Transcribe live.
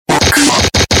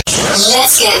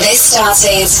Let's get this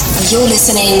started. You're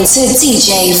listening to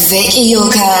DJ Vic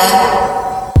Iorka.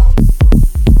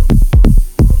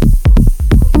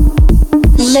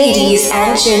 Ladies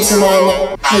and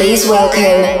gentlemen, please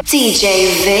welcome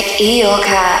DJ Vic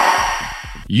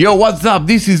Iorka. Yo, what's up?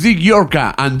 This is Vic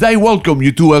Iorka, and I welcome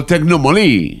you to El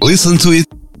Tecnomoli. Listen to it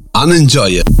and enjoy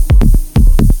it.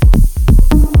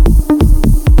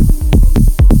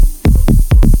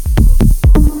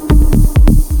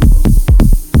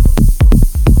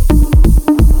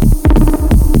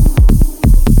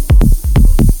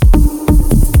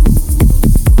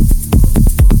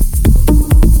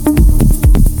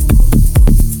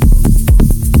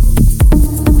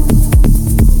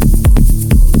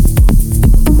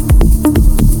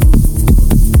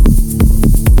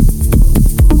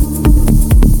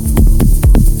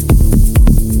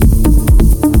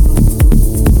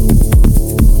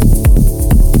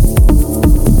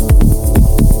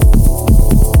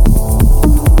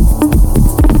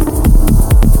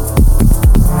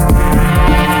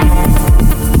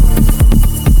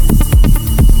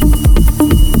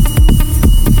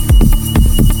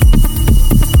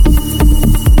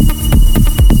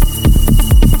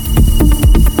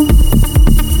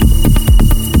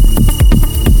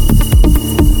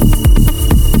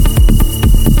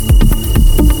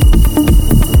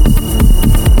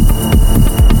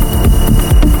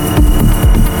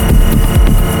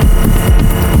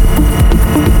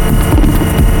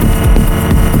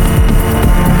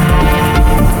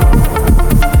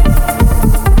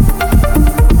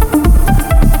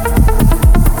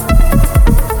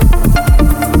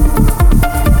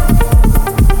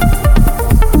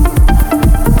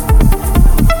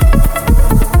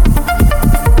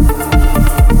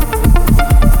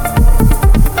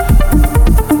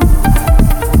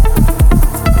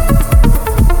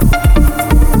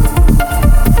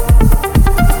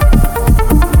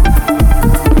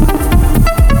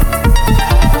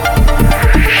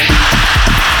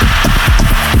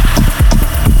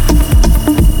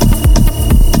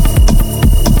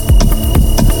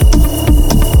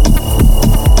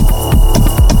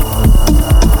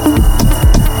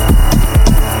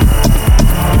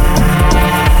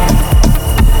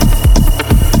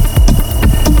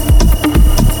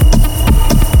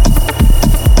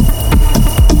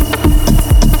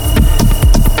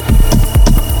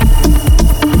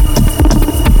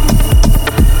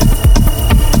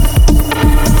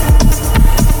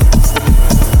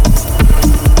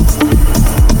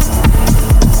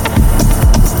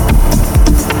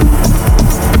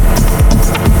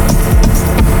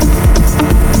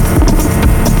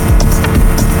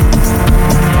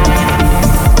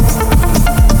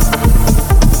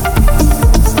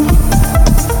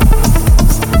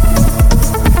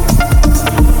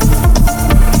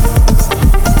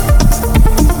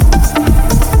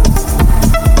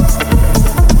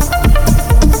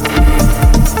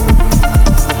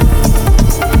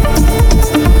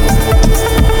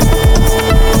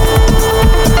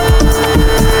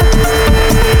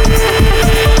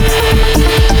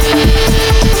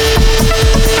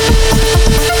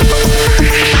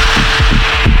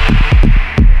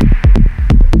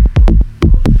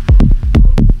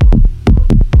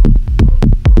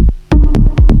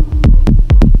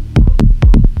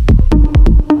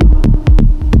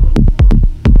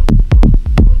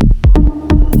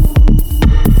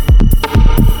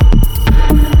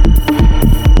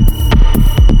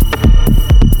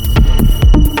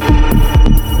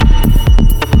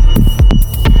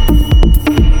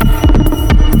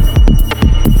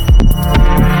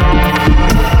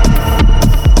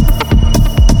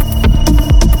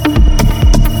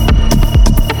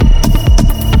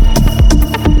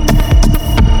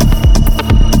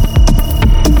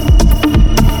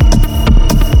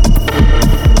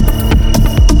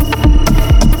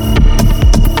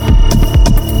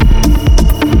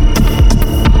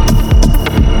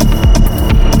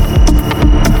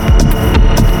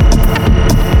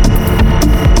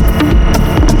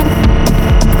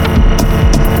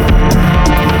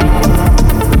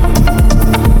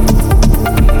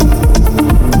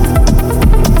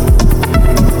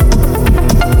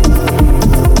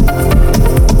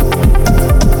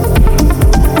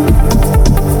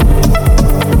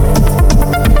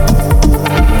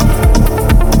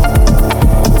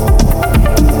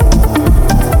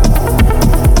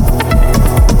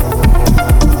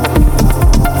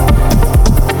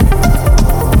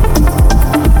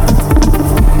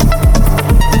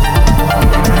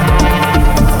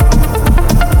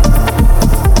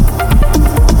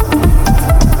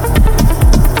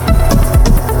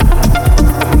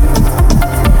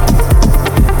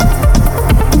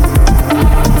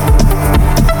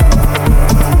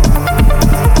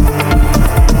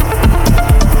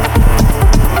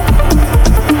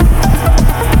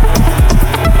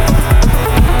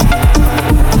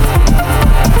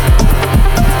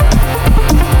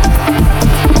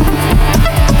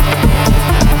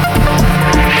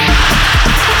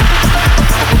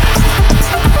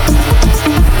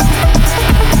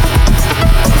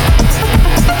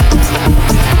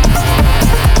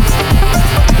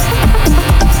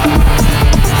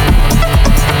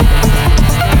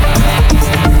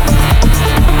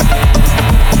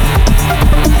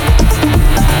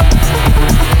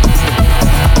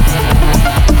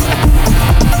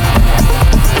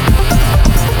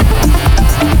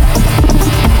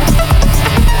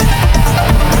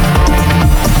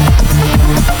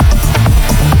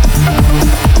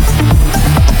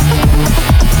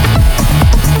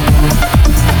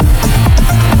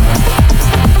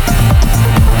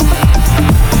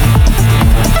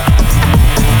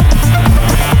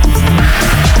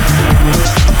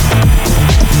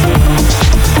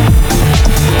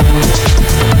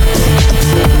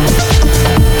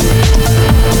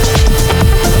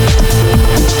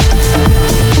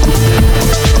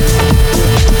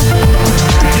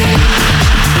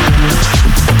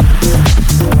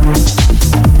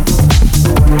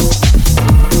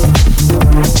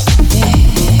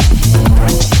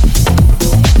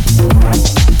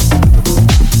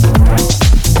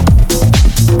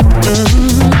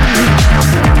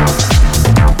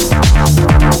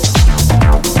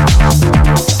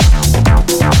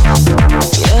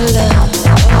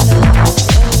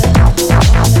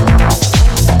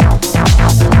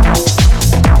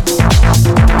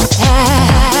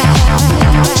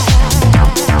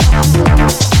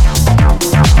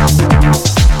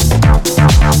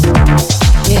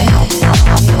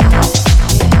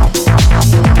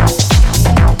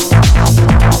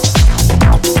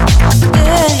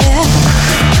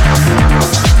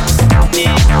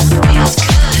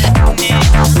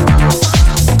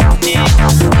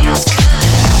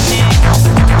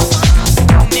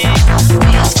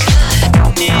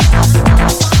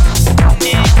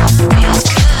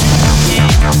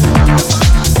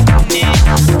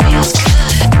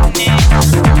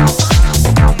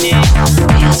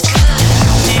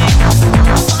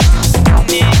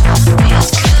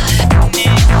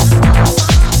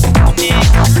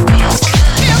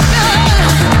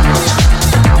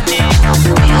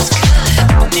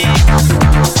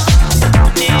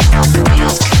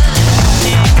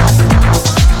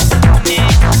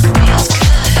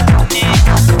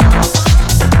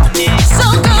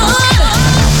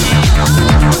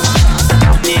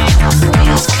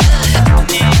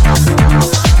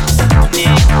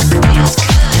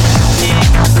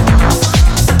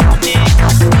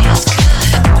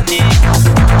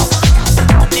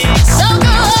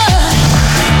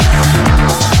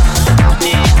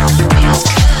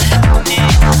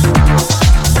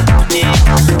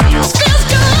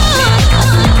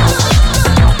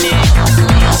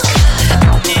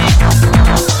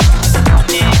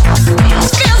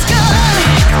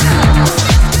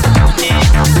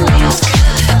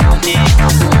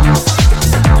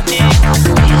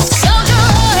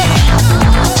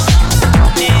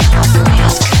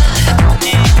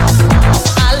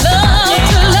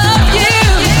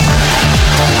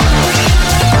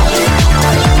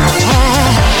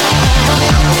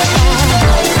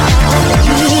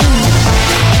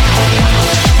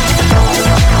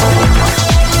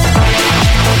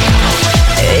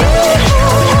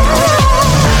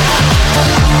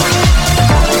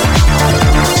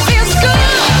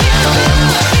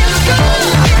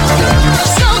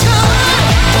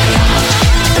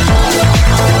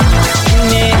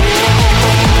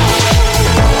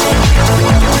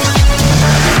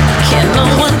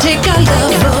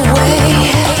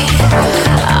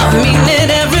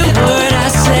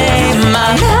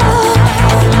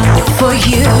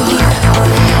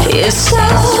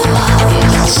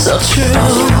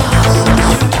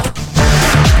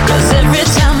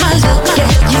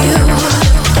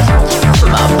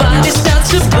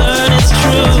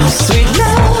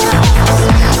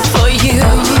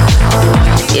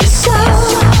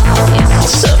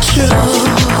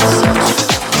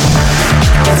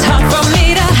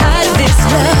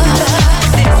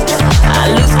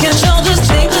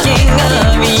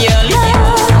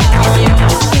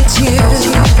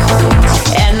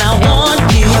 And I want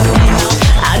you,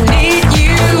 I need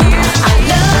you.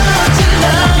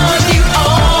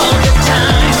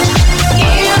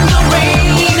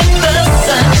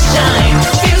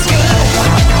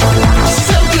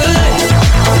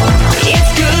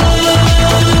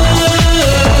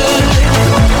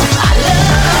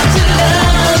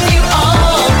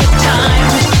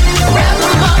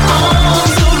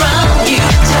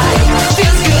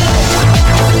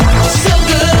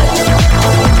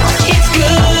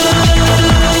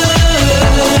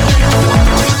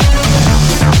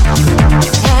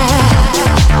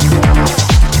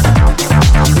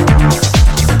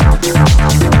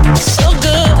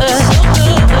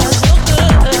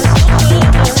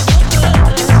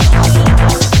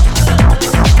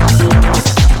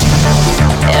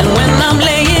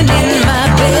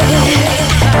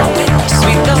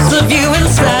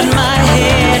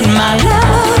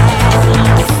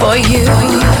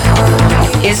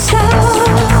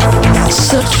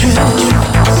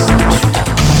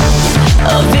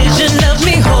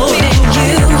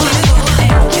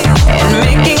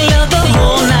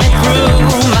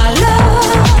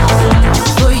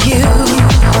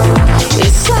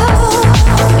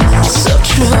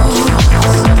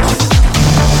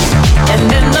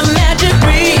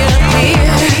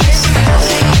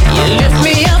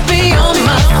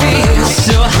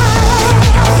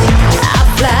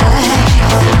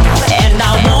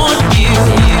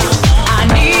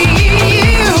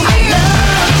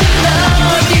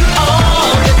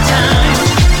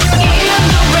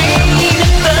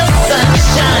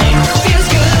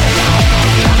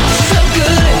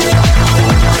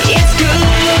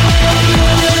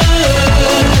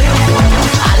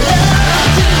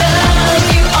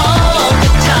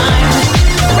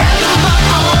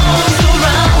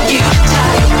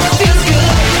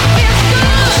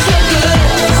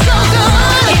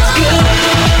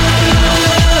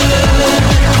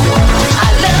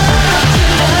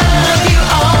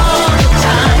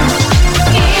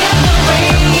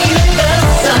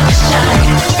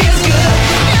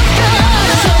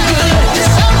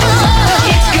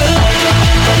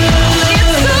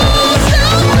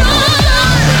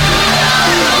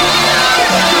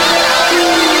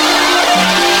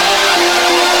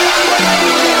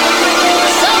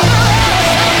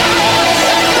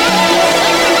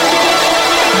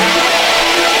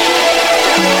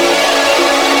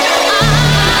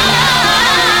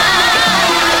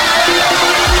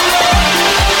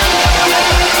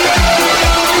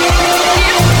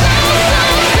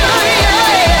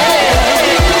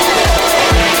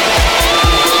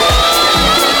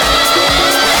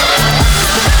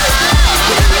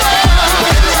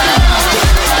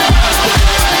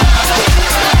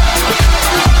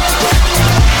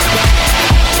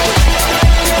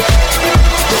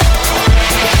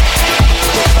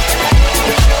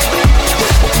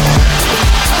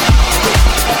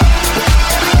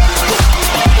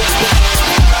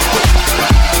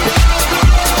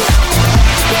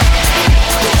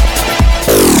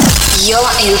 You're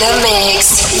in the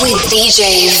mix with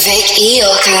DJ Vic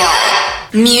Iorka.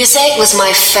 Music was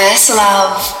my first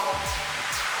love.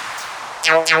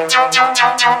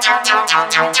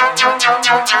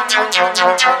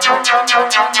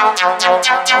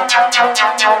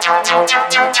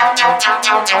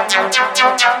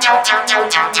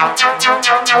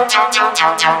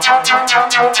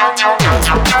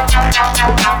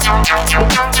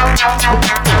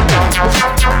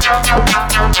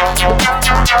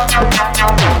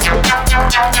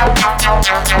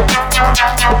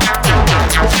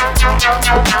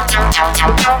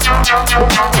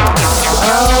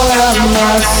 I wear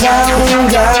my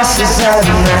sunglasses at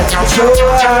night so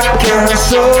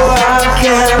I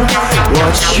can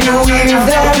watch you weave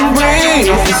and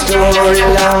breathe the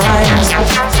storylines.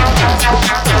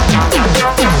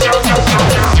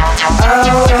 I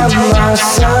wear my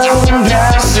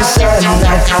sunglasses at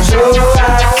night so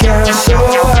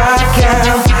I can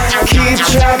keep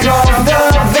track of the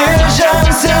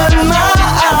visions in my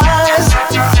eyes.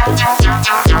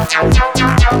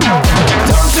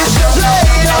 Don't twist the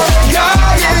blade on a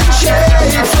guy in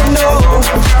shades, no.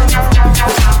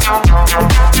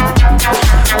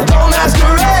 Don't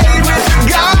masquerade with a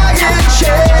guy in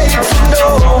shades, no.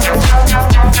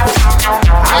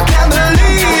 I can't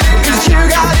believe it, 'cause you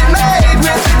got it made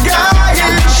with a guy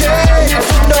in shades,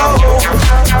 no.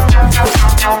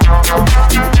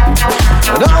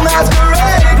 Don't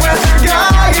masquerade with a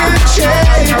guy in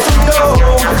shades, no.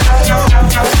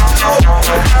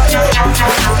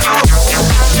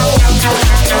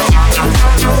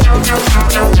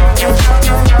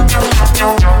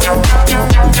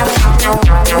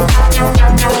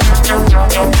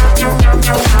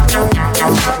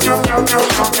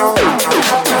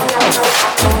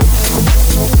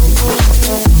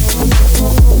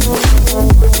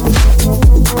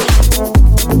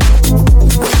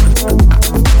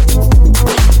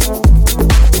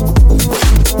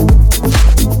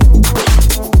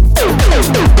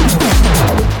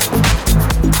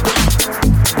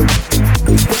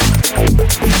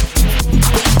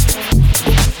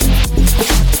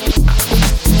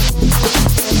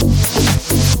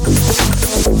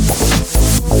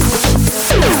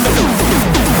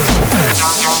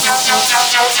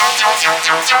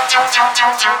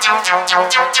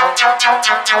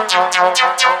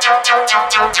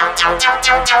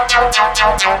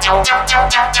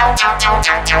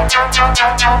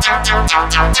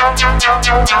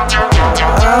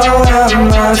 I wear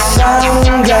my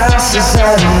sunglasses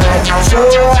at night so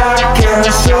I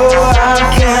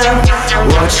can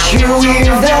watch you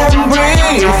weave and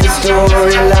breathe the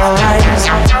storylines.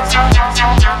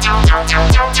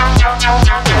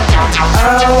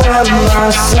 I wear my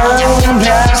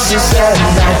sunglasses at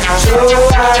night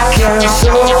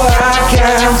so I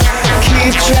can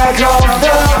keep track of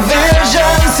the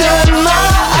visions in my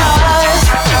eyes.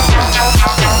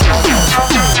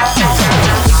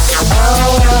 I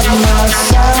wear my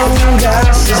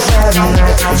sunglasses at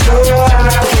night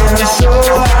so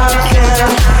I can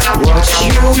watch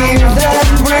you weave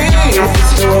and breathe the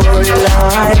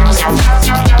storylines.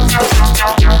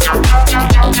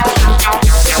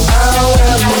 I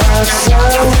wear my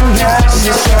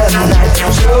sunglasses at night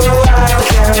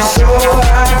so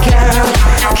I can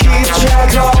keep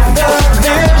track of the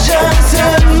visions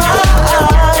in my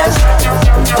eyes.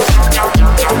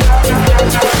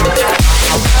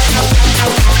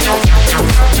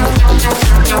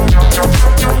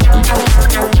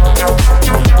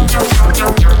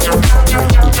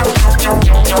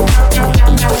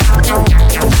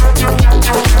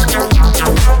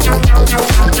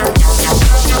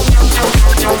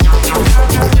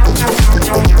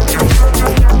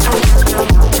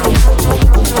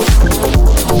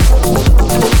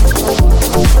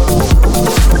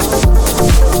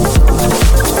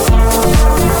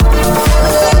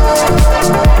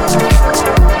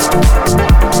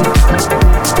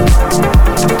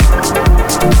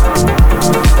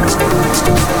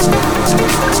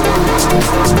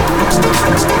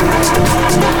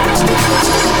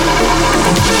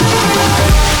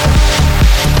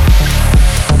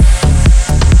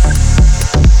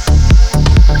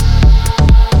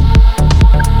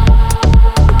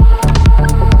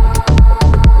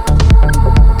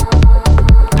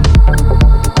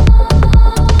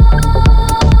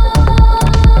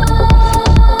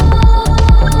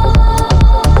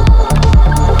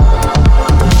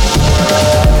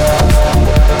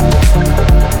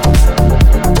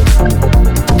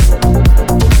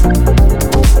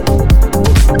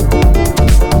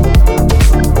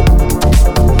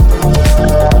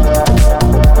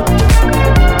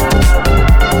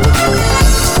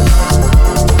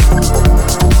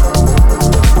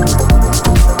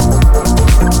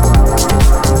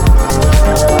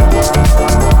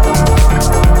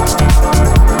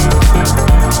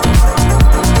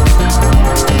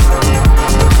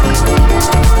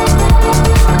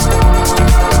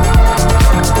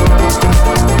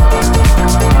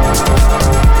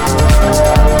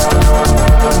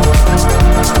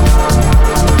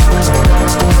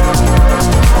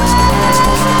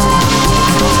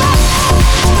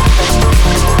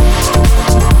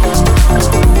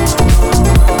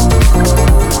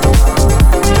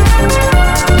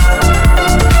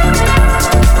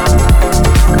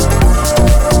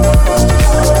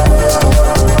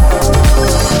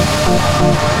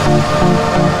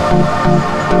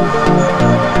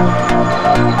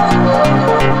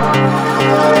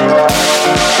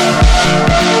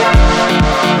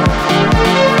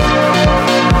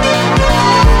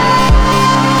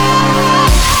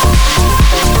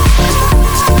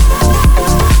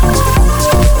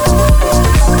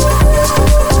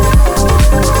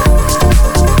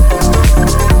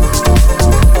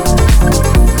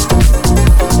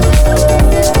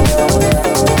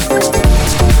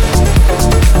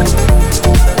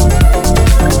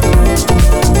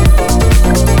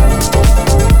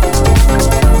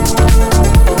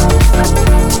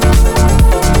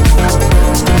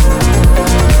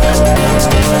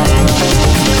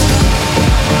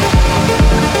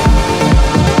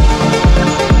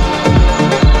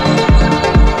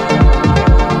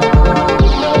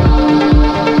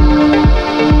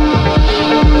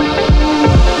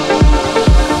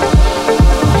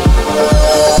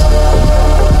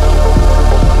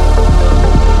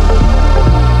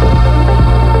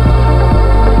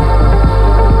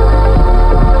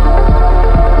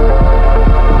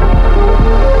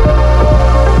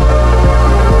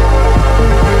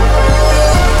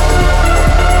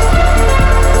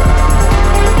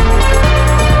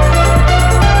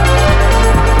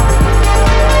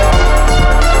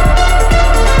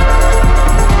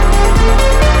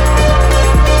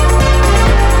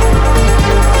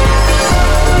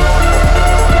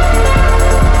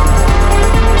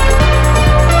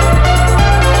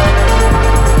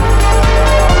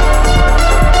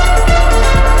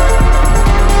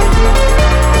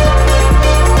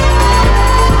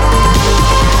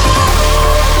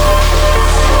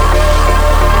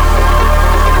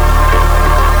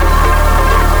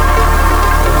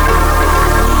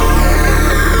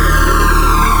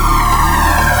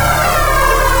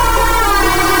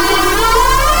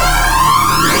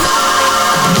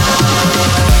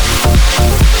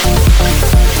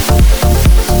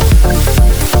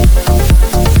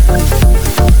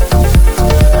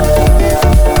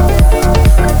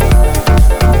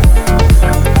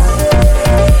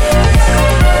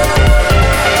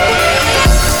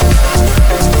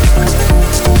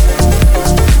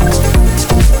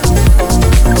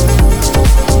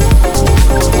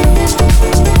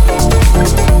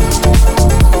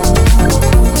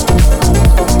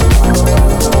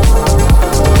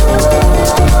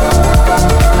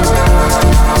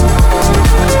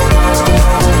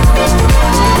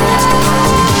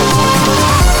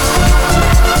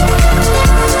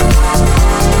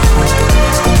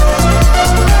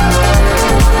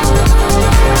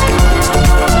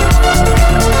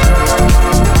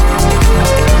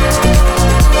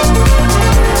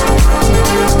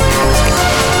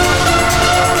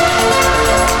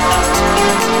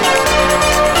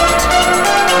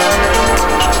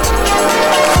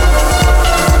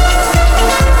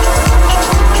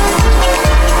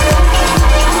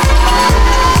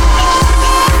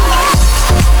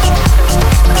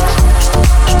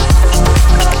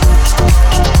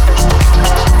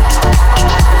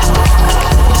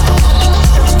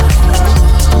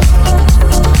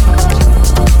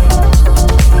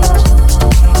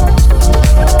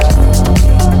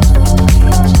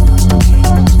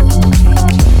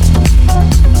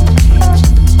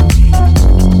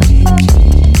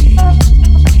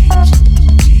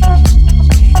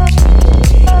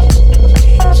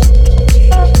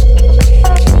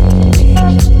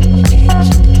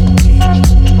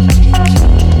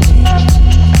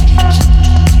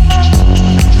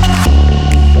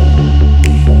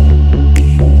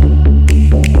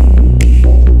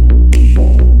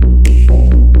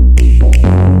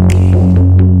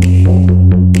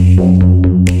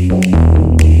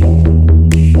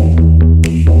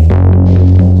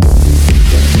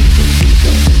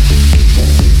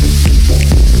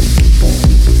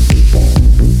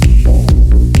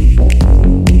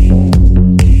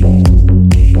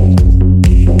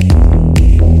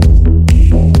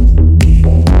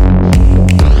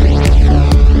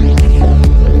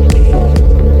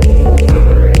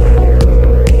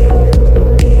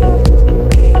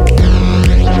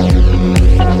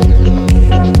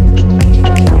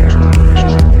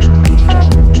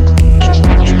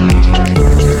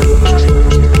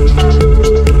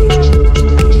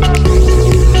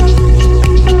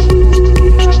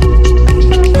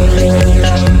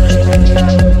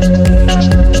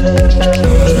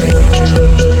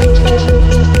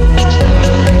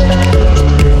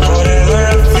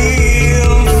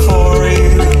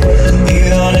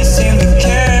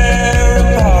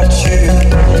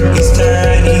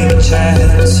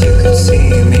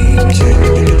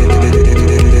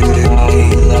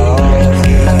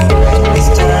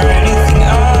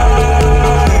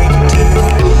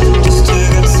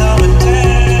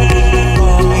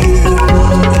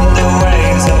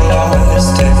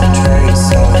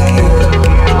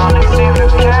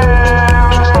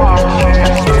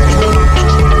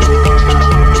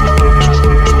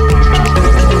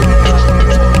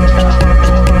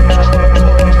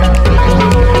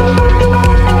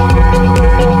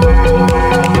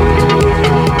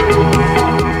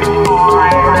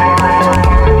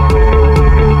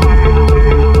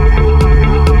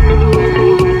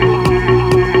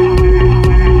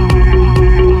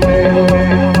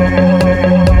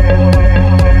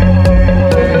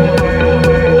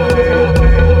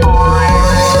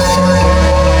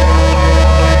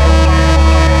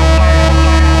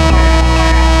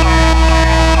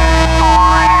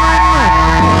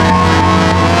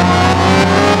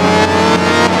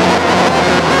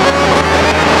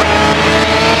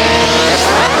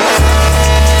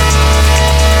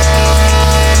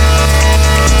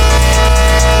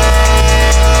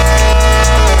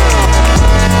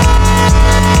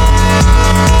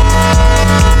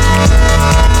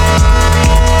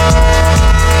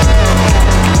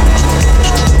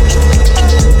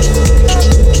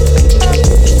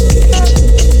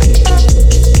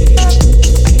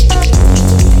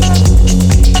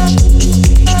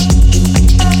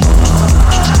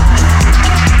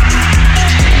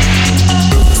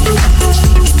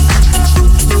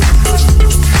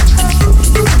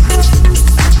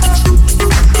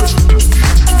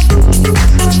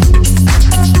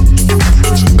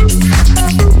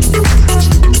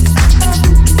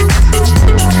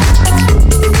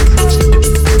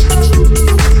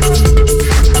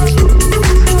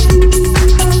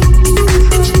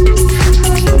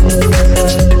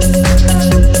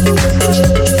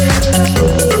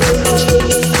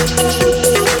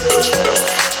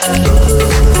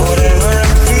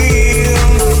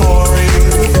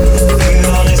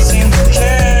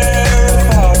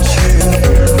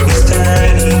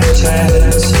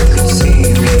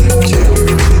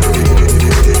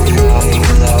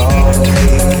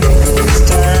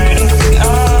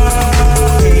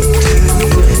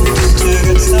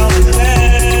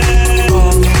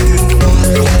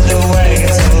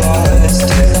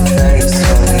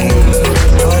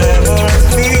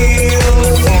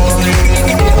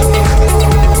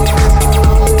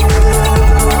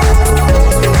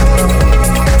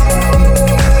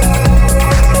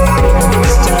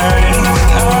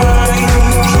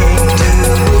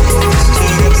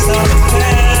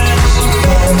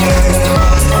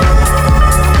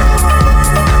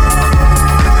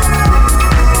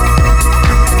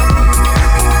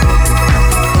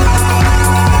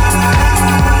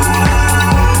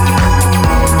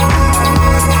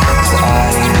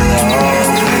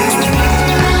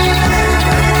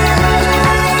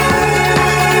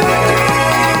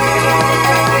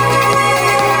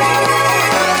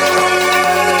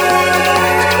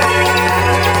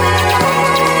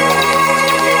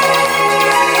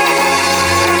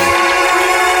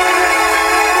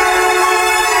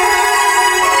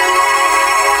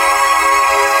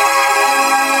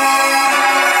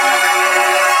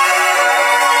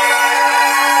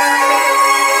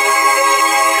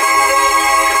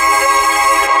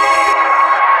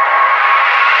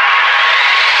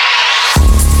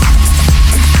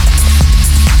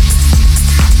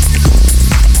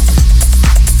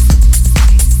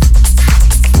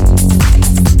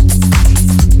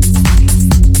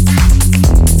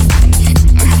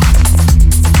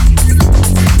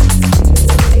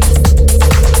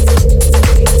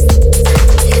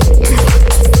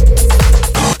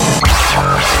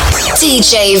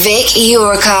 DJ Vic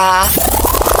Iorka.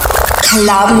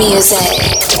 Club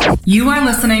music. You are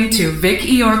listening to Vic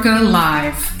Iorka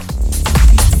Live.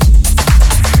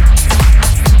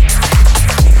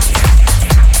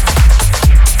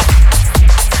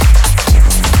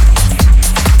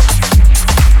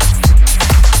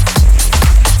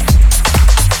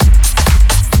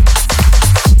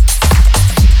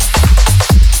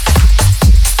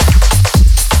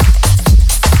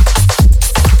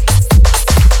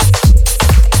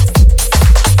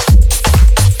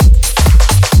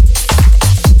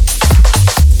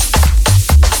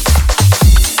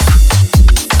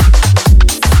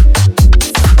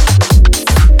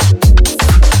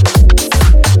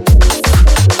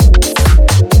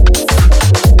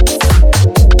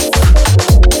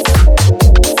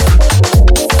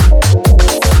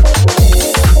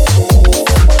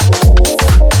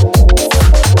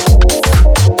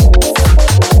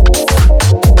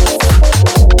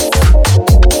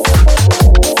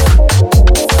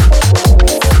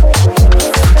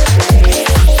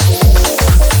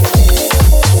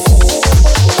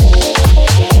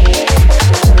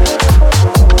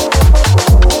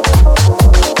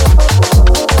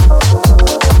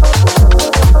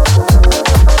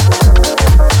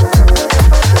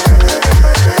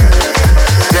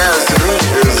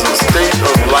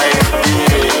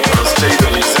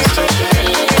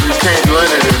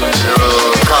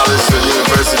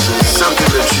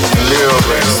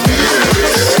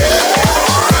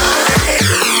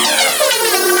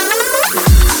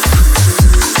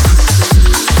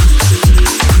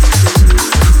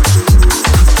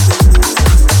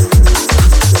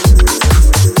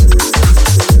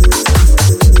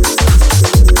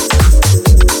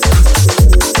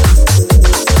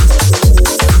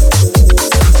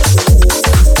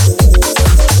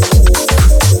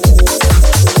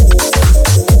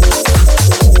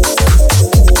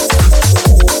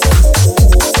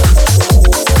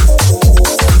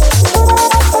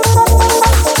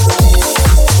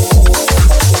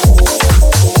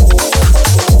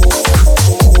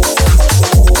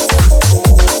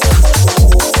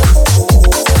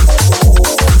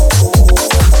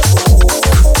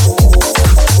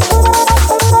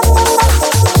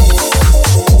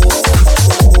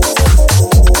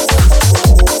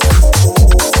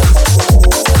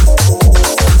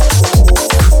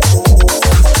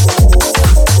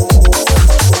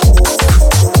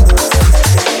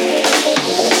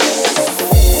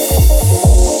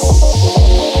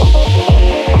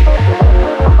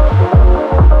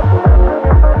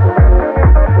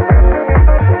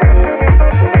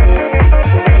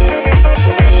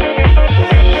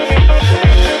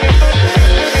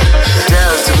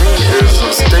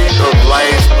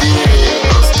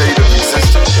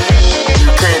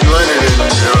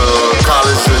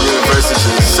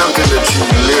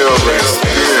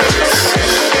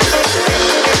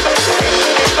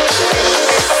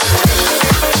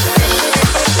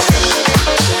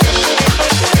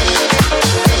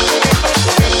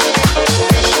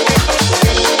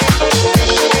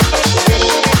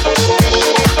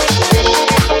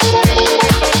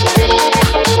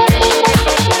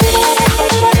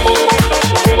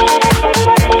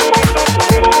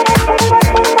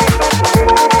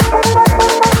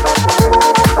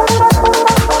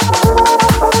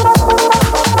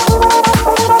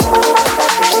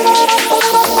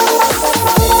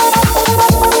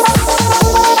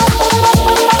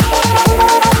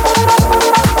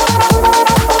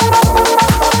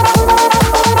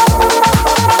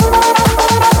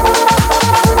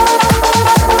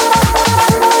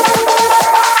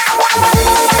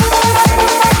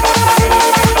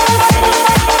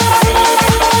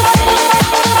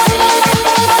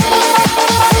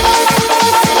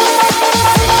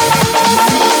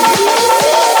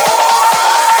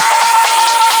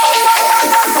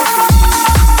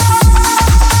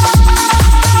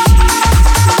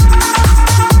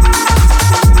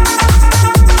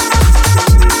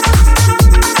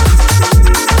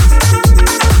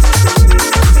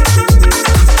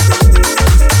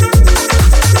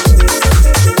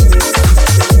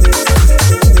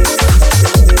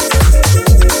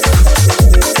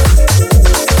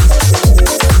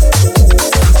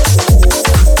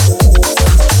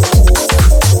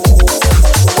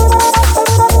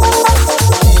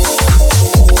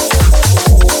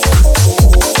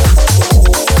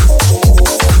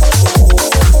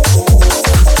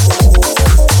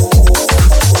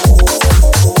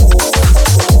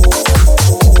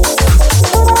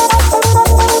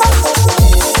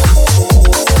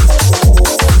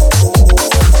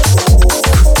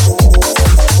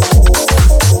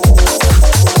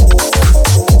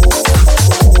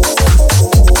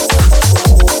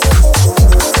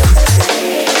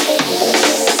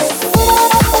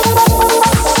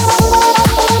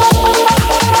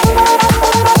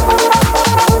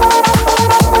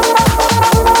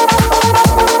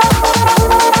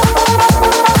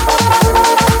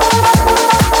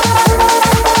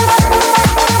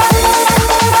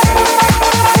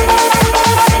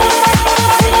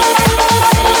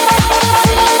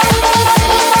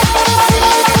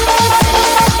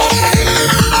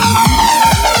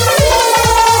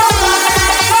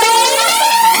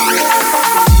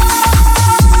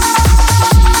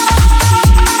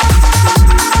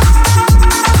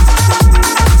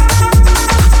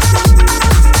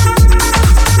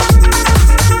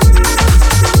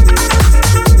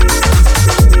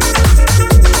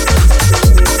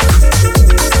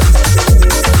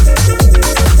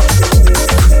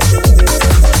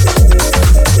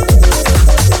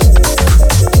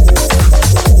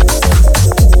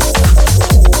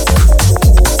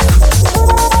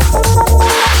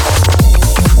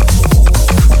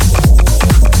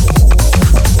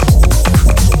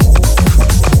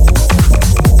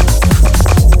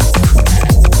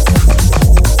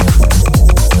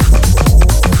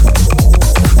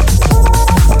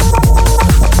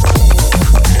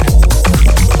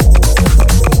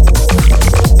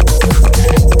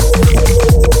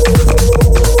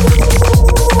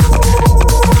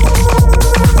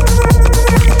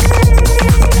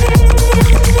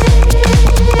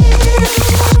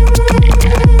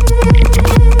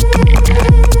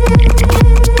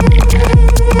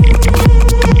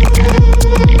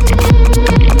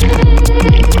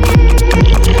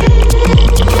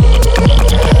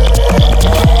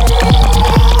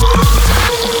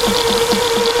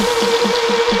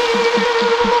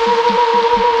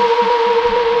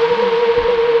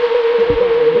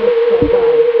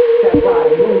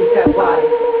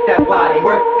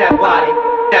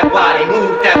 body,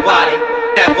 move that body,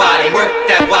 work that body, move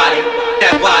that body, work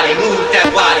that body, move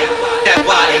that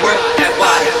body, work that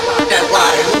body.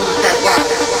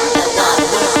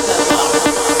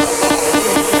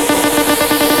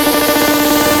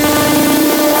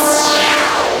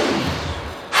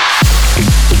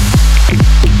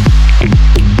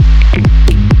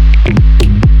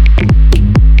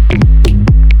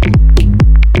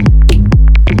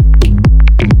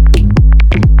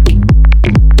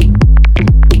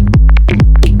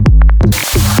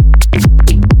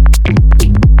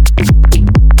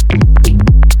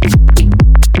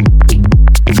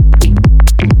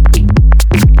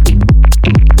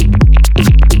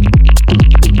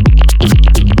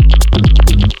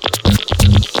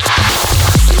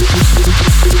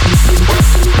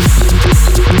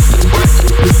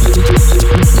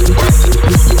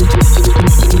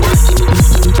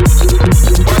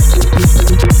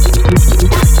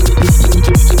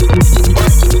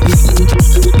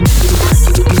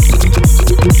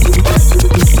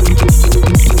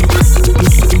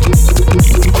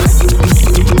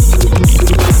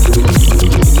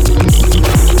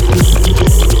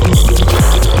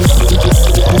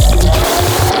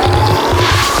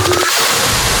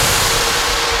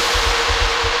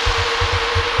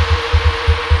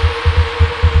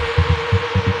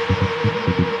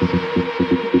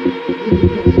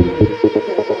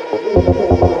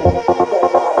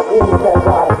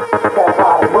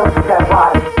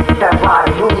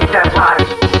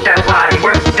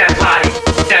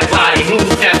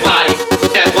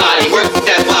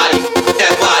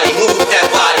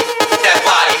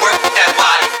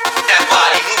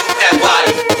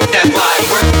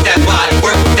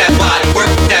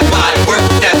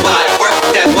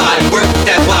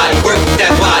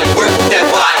 That body, work that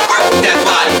body, work that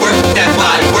body, work that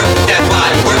body, work that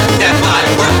body, work that body.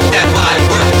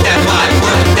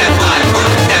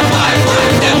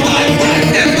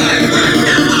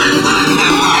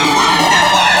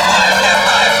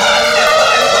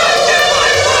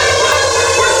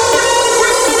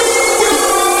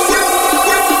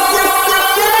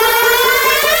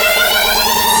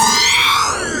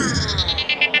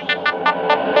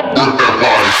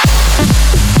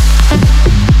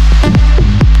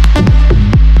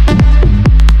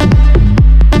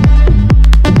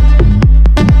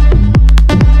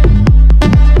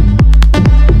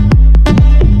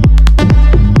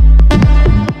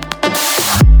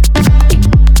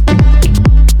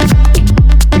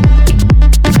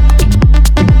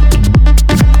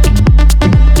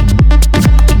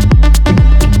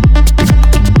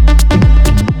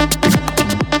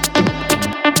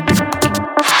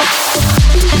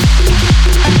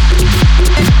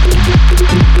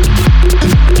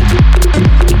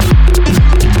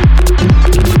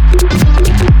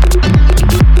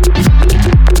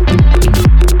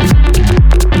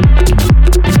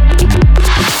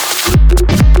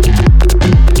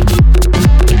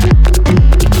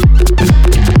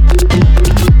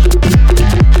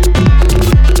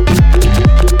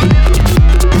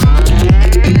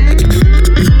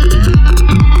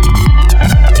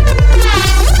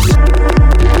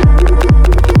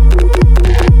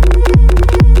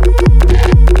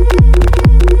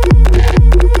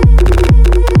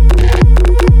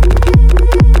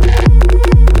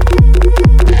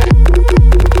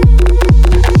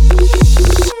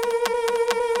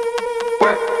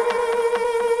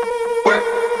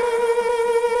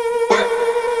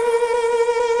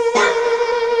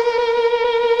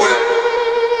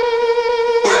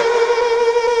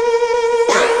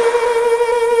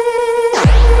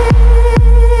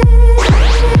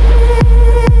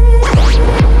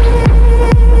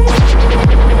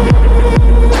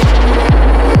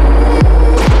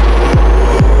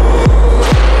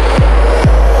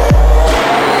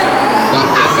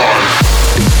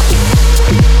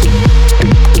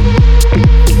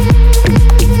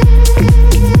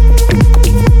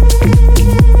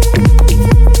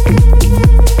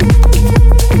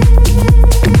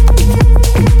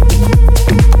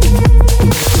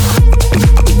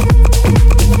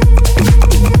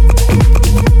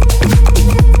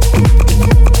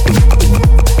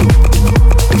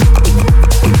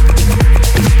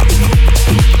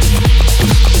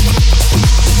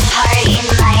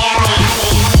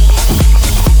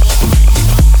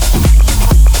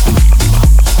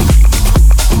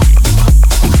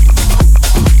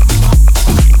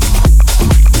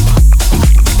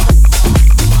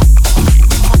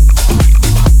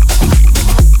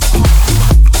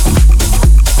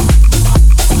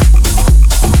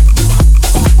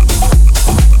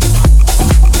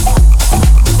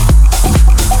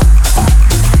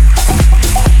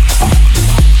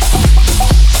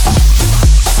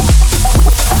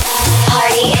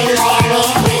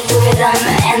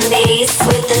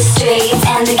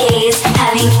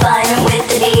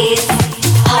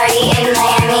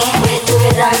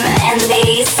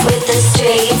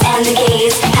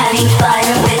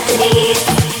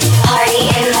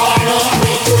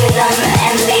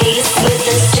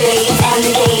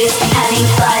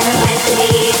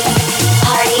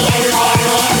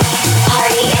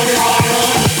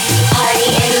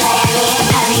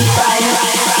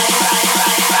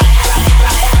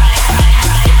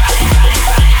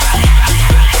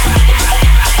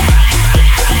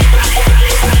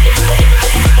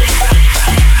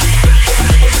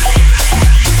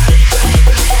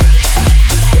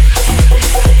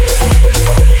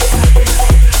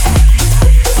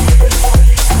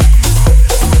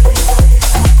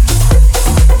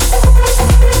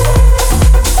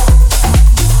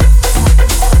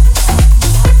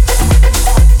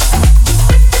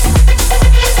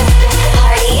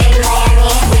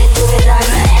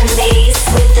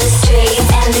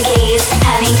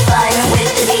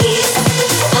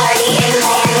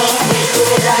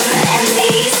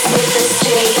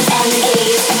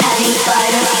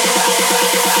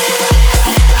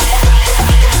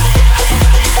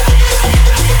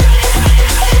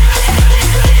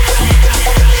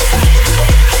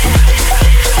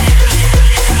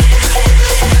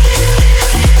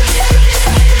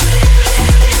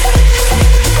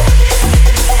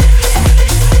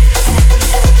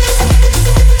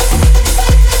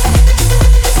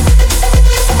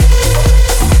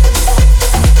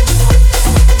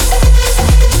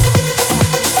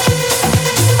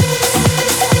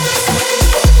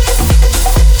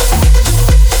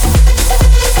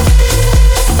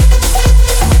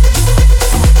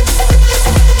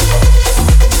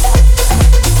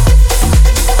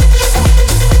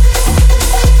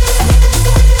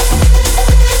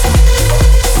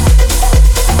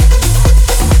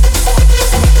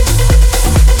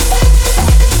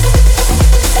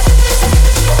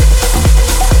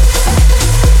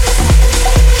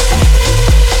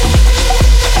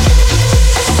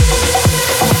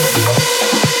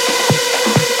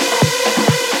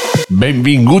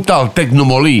 Benvingut al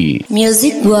Tecnomolí.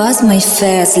 Music was my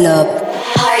first love.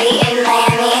 Party in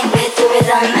Miami with the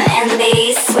rhythm and the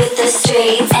bass, with the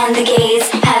straights and the gays,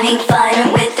 having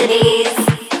fun with the D's.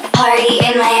 Party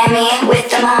in Miami with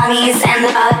the mommies and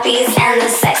the puppies and the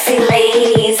sexy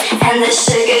ladies and the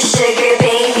sugar, sugar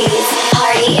babies.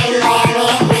 Party in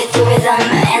Miami with the rhythm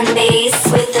and the bass,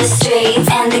 with the straights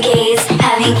and the gays,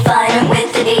 having fun with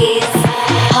the D's.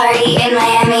 Party in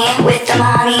Miami with the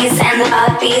mommies and the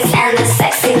puppies and the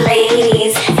sexy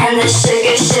ladies and the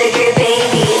sugar, sugar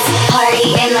babies. Party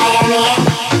in Miami,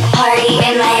 party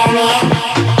in Miami,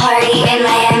 party in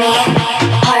Miami,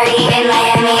 party in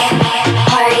Miami,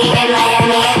 party in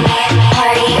Miami,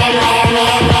 party in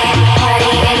Miami,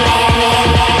 party in Miami,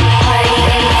 party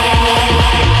in Miami.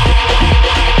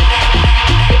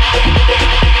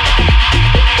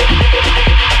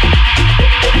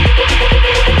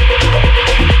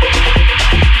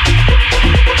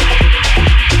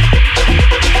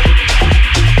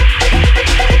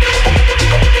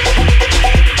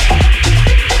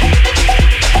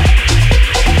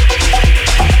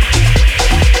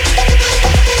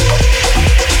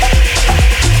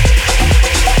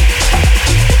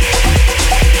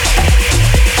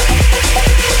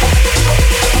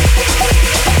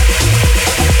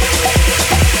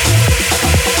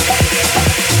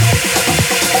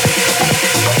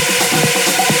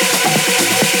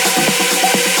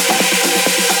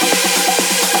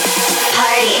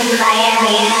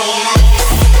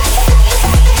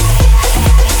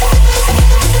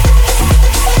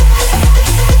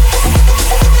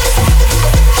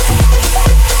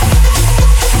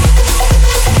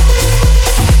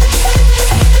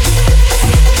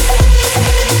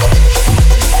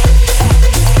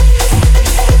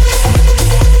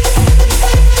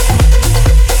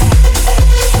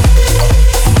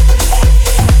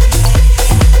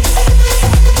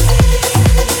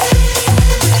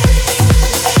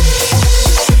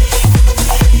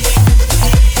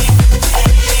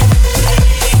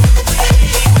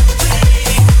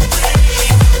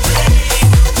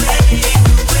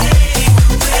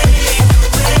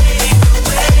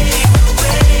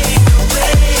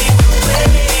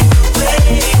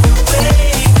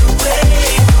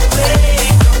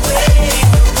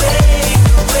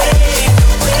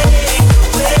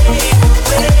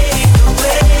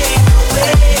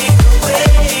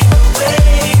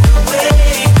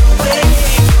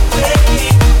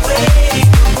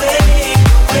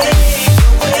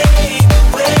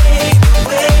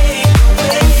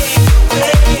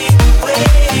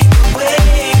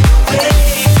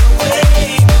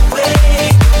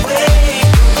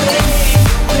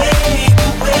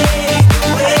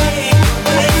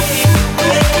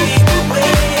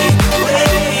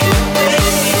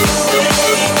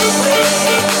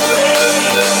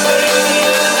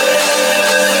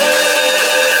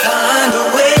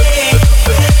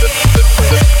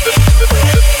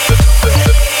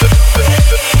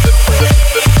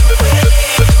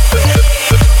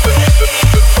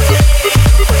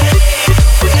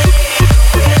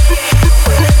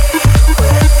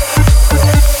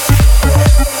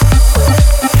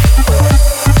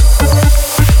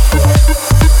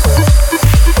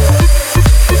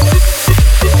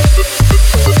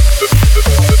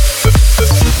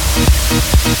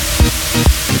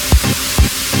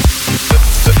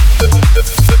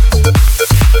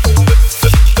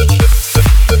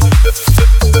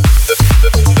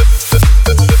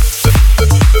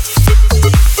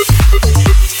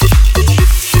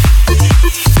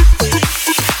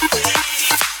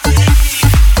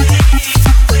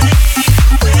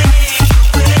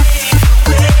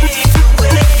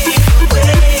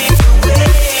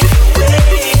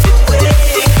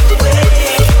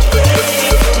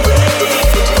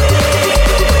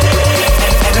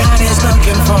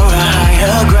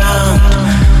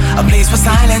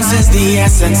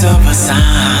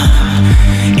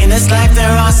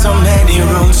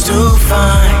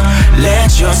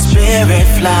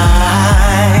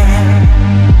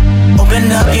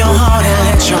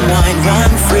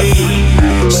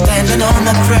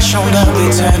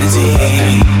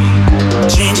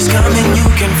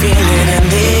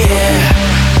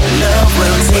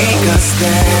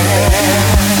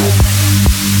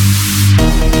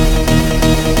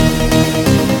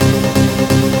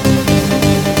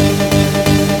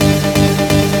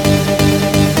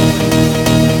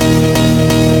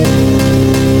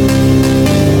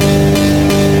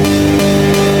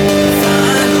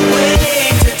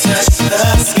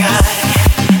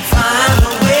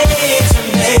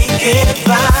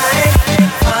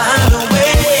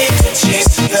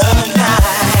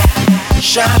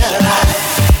 Shine a light.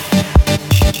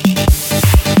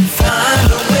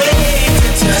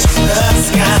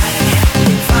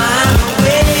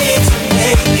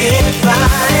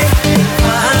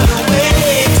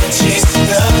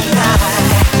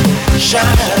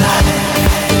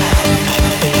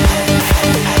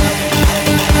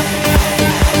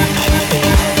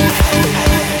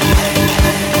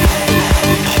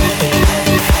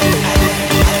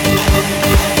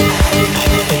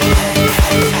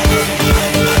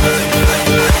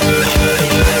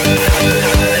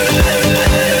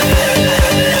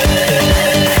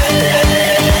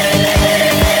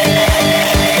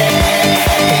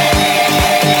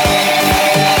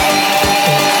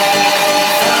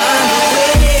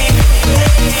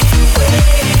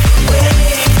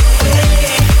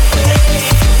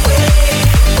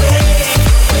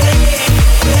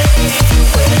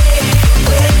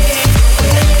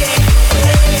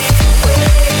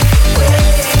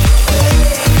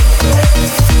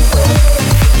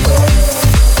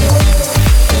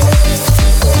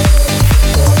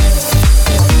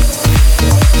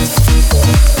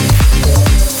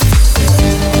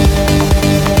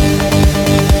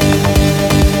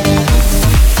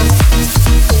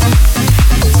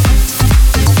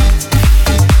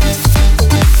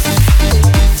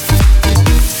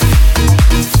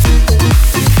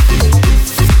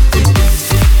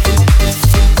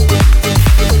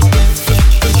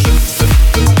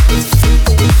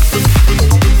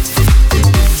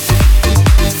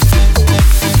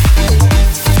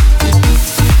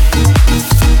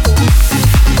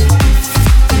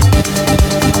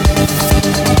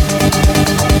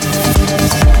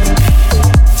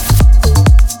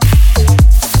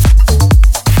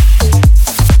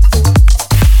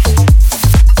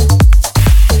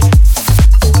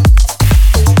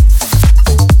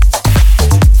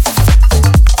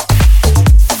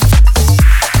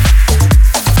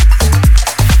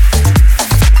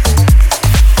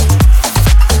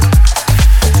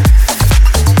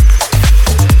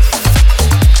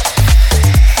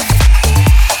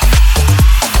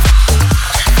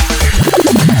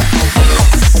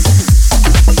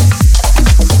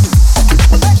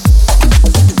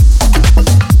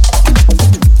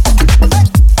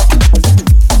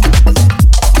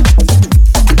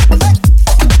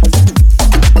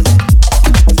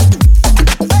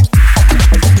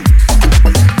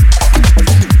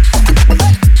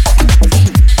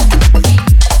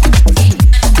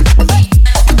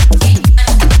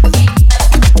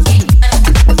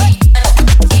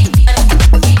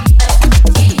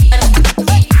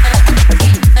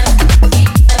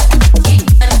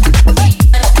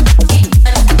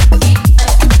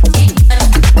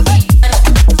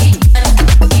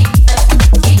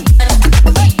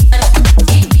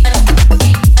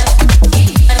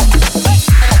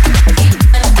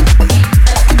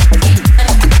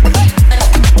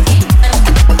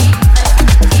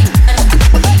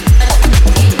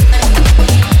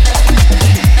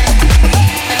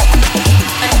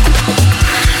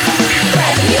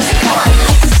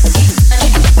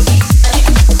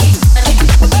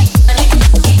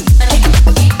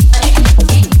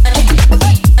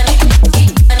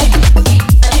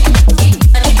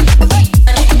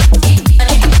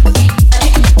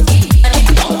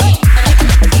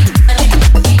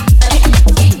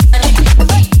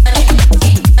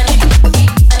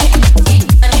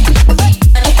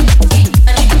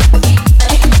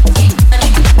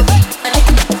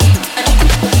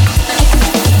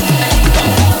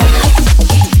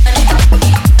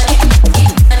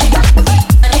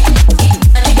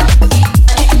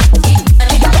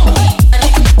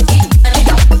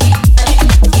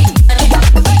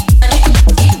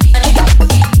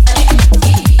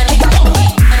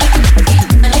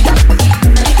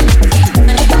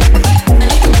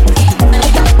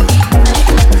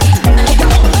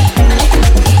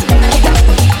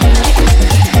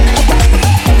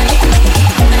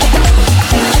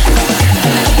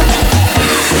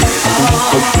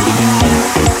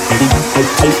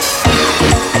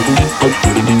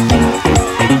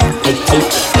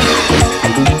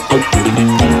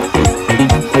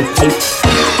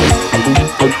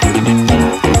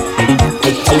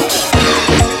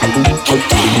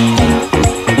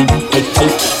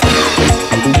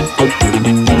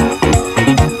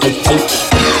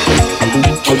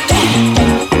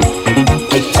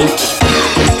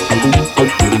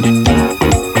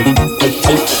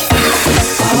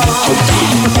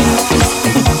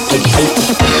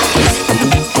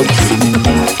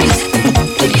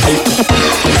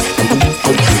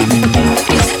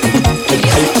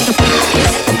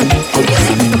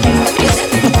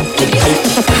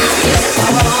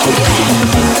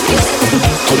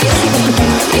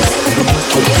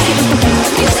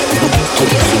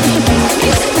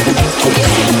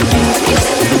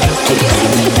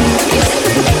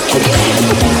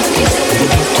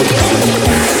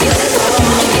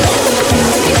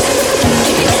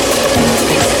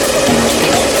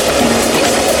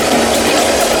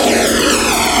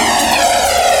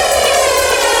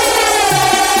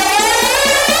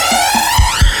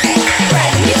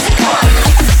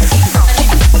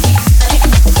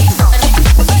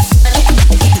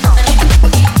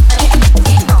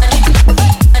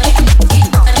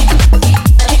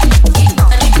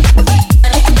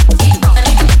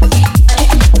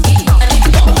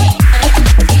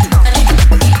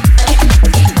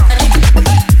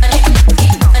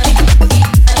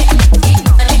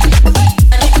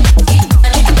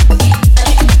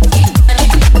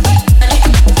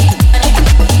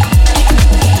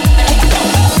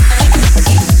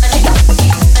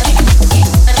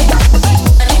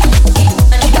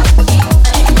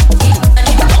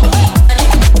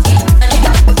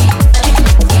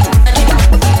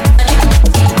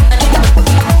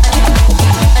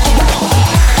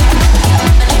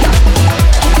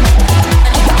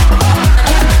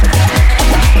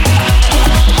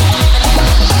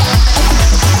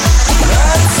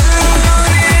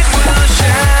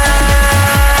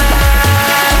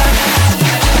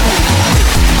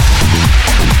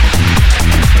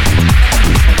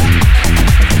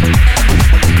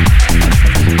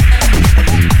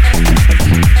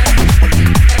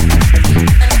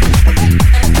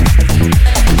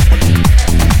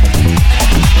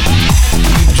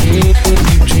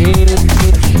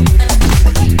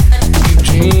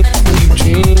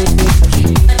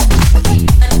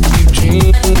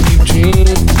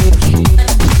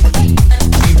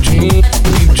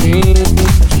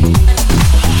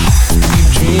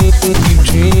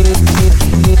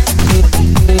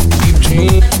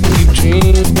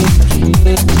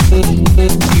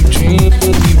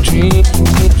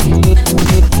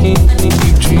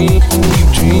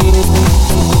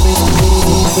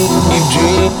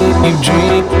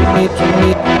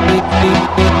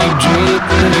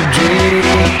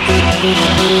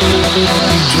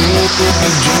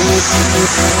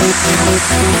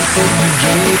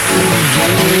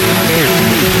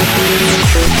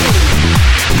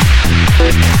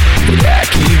 I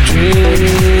keep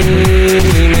dreaming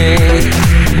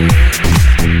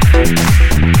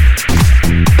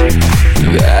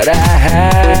that I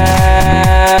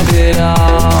have it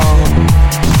all.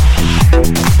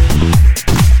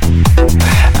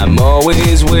 I'm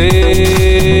always waiting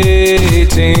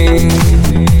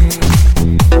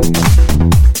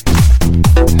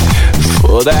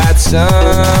for that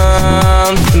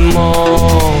something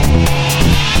more.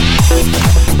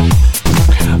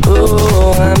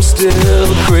 Oh, I'm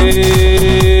still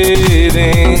crazy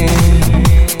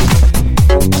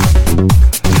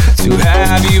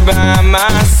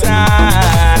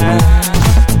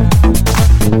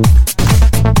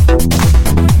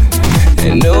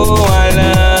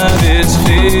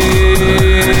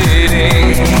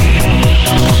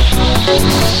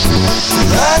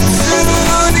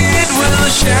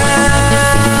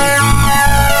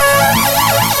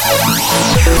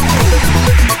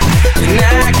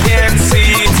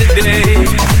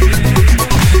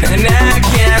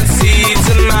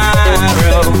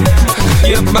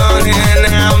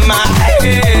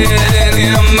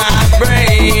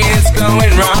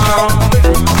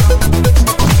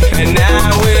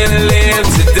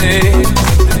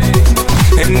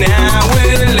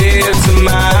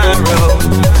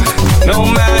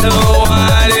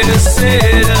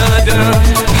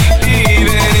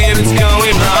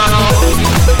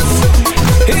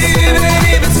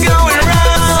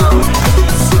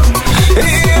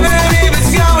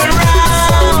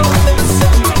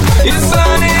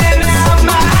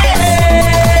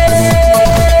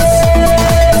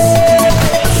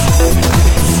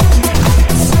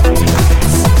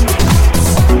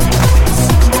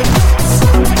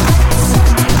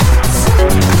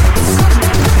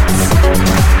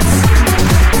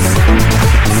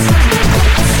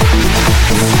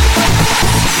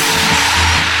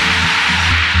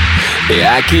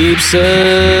Yeah, I keep searching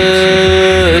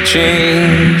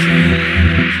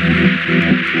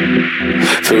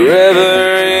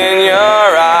forever in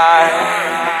your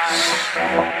eyes.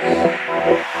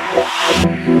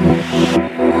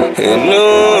 And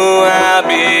no, I'll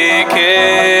be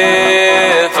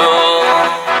careful,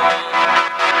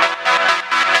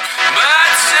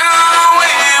 but soon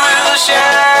we will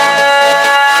shine.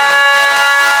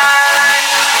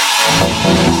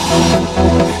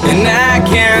 And I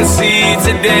can't see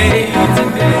today,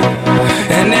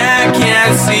 and I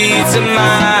can't see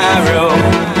tomorrow.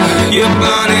 You're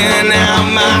burning out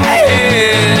my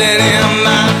head and in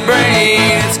my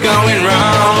brain it's going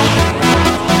wrong.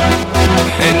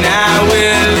 And I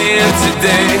will live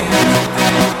today,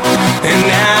 and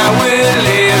I will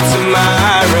live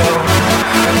tomorrow.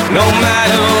 No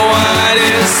matter what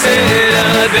is said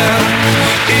or done,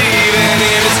 even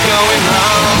if it's going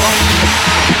wrong.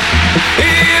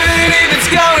 Even if it's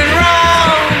going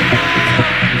wrong,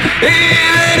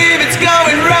 even if it's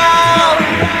going wrong,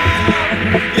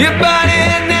 you're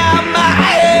burning out my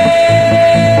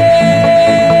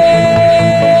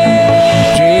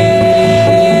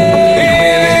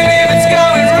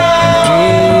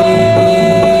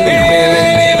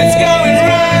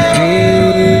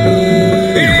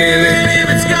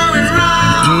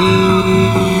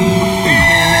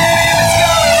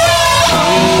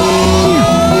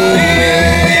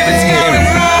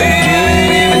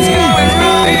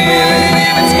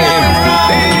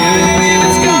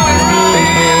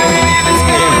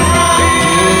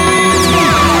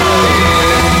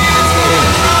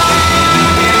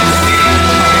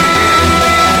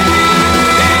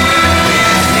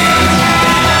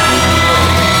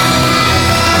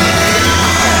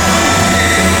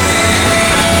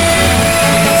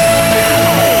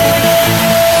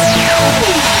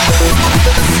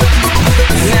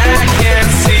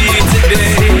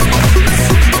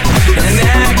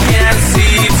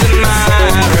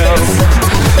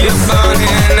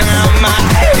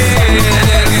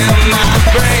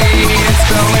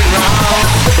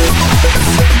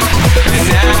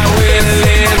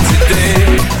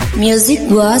Music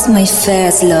was my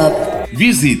first love.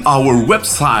 Visit our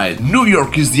website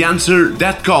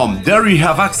newyorkistheanswer.com. There you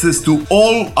have access to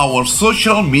all our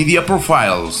social media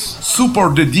profiles.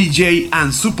 Support the DJ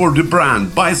and support the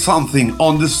brand. Buy something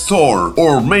on the store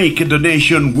or make a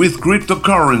donation with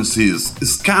cryptocurrencies,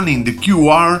 scanning the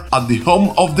QR at the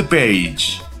home of the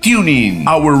page. Tune in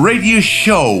our radio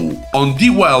show on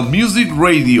D-Wild Music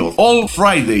Radio all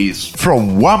Fridays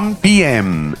from 1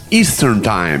 p.m. Eastern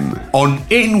Time on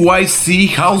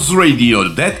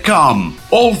nychouseradio.com,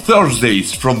 all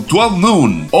Thursdays from 12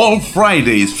 noon, all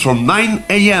Fridays from 9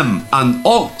 a.m. and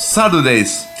all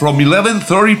Saturdays from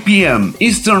 11:30 p.m.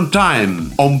 Eastern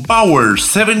Time on Power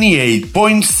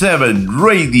 78.7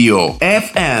 Radio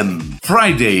FM,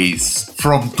 Fridays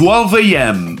from 12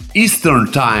 a.m.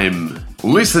 Eastern Time.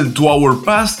 Listen to our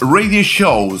past radio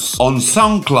shows on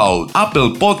SoundCloud,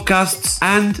 Apple Podcasts,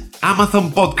 and Amazon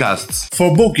Podcasts.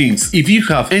 For bookings, if you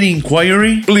have any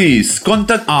inquiry, please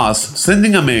contact us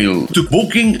sending a mail to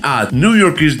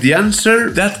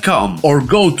booking@newyorkistheanswer.com or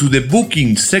go to the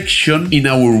booking section in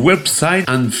our website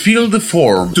and fill the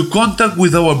form to contact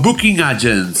with our booking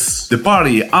agents. The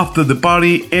Party After the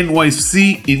Party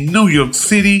NYC in New York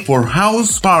City for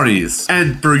house parties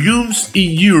and Perfumes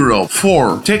in Europe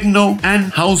for techno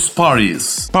and house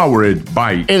parties. Powered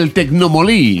by El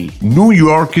Tecnomolí. New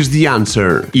York is the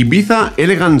answer. Ibiza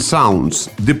Elegant Sounds,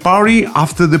 The Party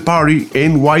After the Party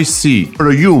NYC,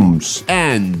 Perfumes,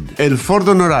 and El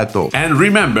Fordo Norato. And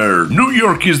remember, New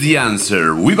York is the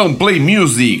answer. We don't play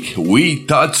music, we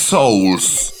touch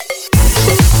souls.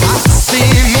 Those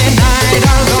days and nights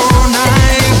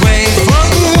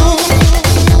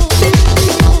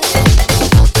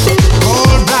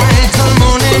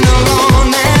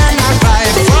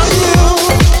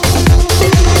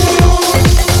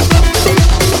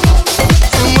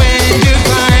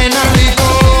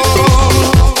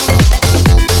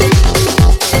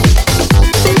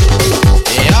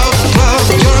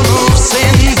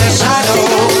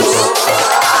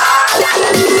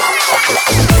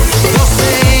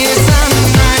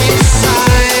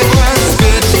I was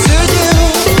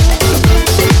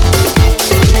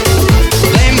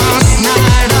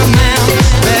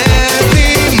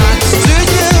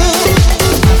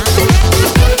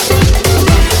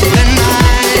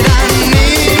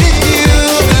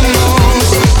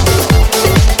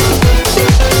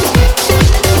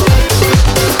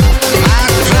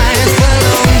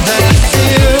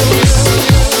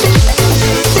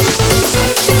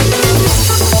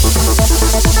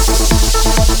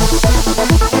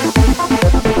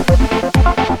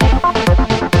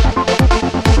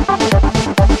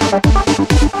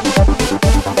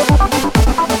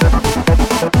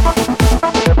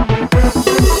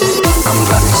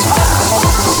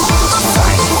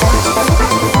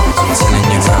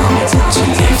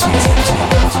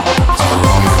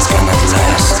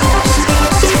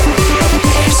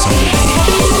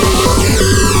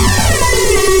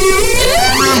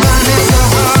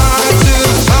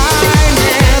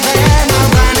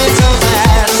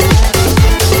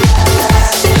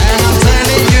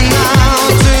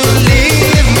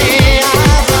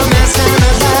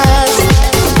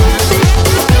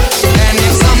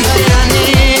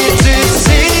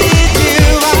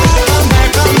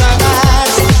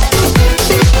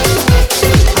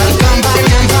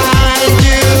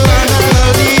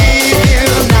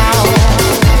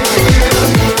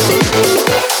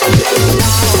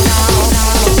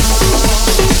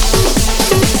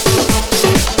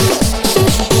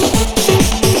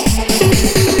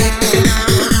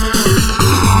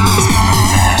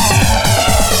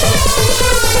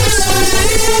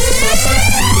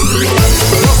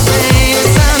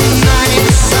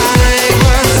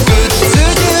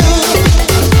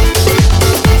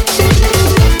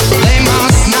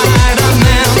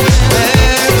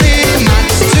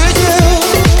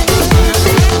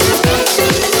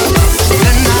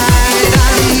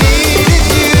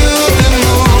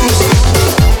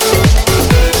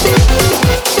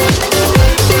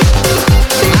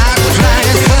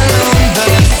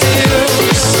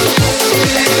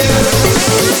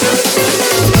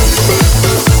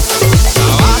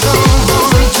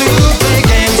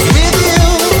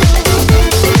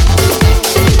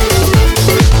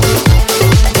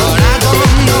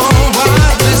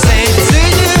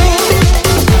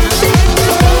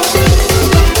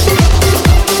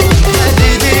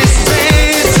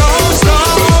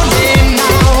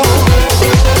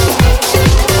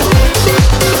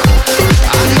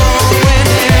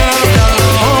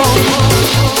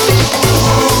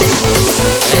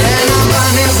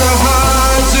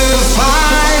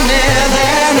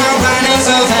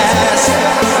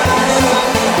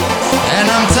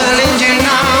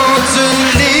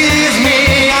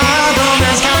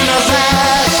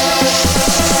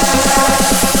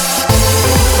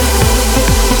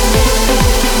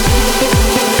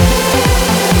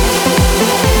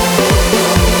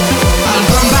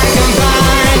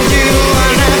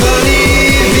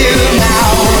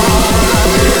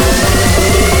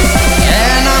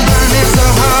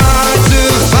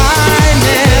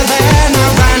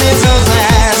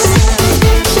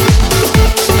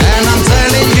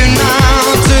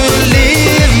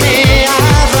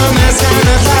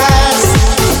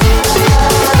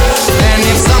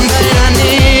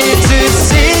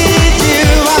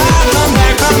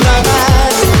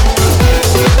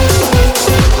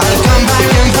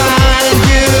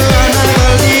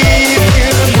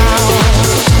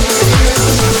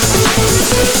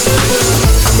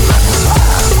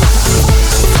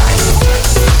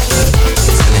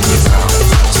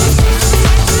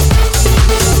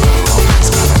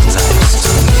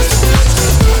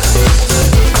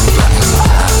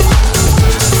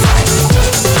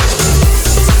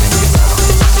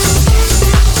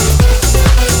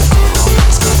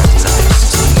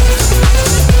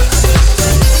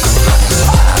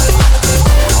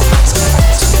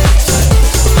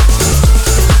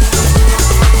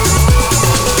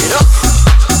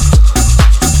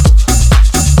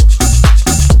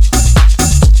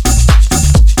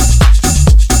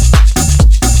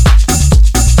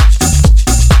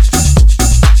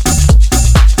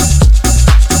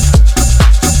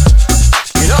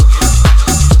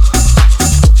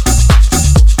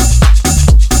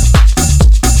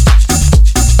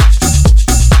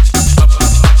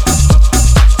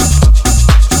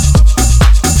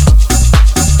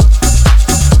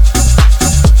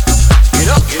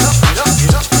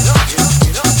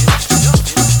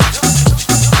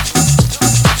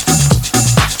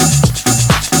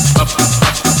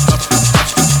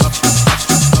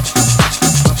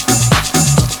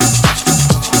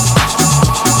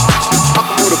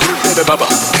the baba.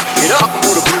 Get up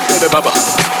for the proof of the baba.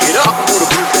 Get up for the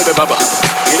proof of the baba.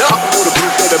 Get up for the proof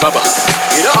of the baba.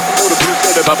 Get up for the proof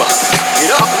of the baba.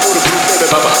 Get up for the proof of the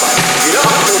baba. Get up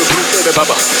for the proof of the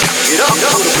baba. Get up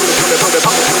for the proof of the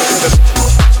baba.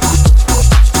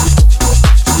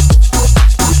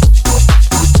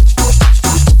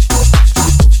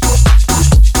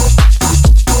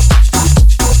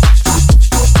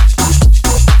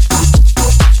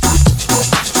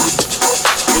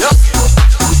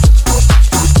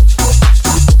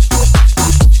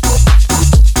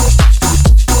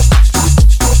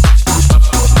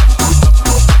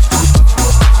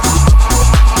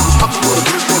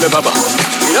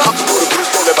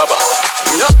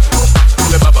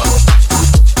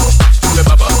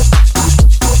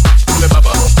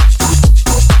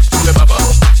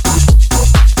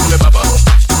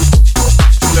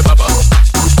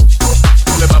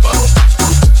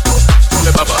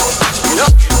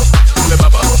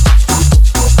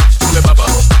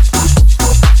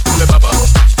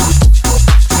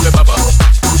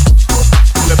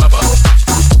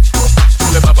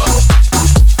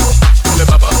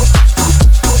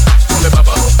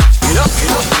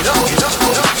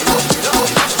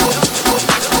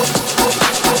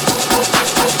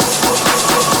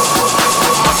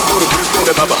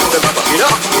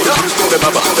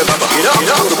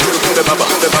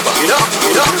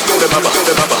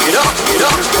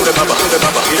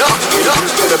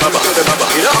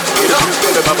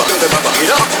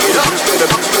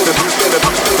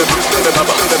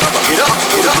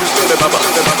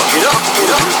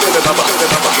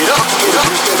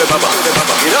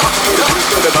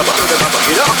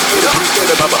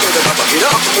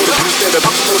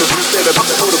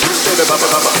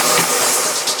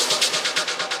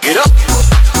 Get up.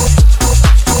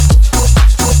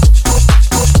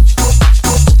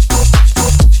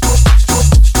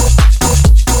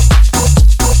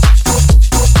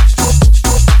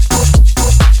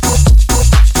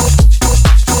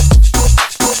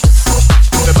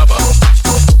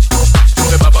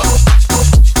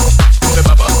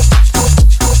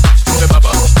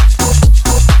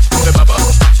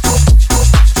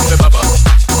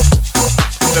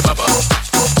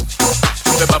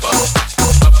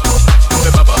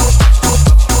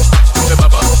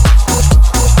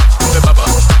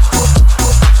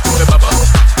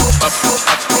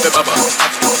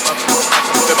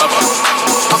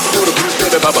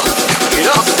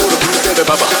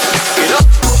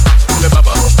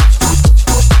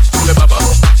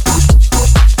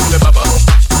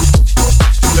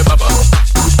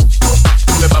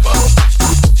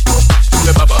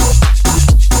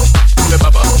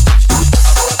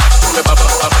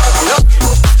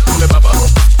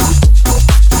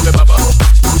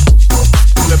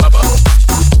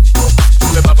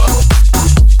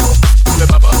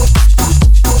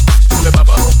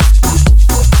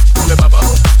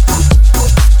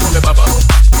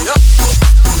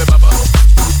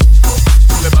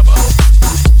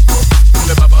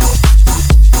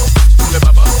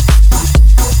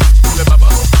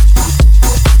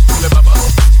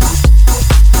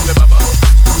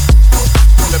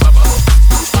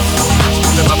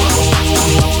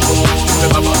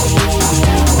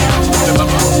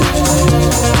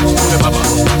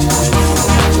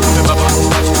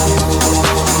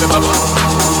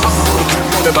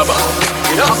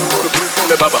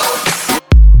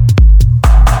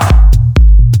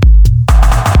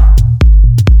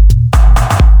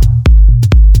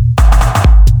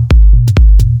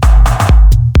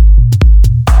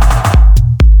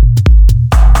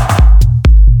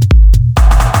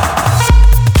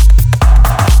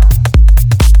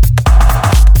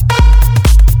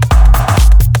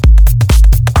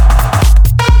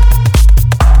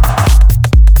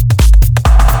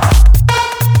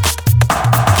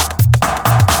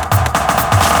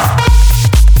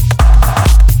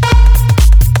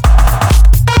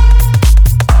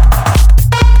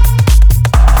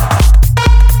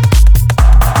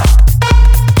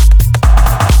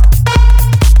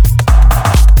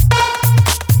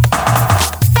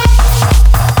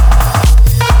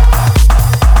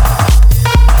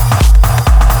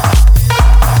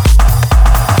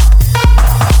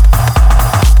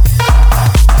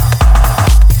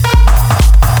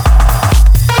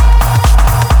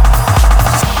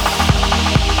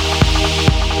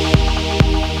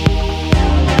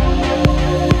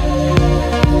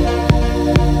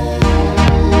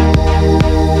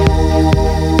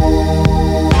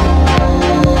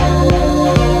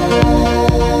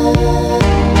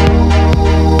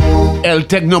 El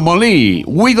Tecnomolí.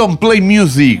 We don't play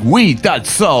music, we touch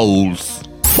souls.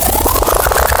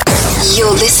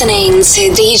 You're listening to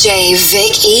DJ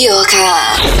Vic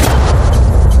Iorka.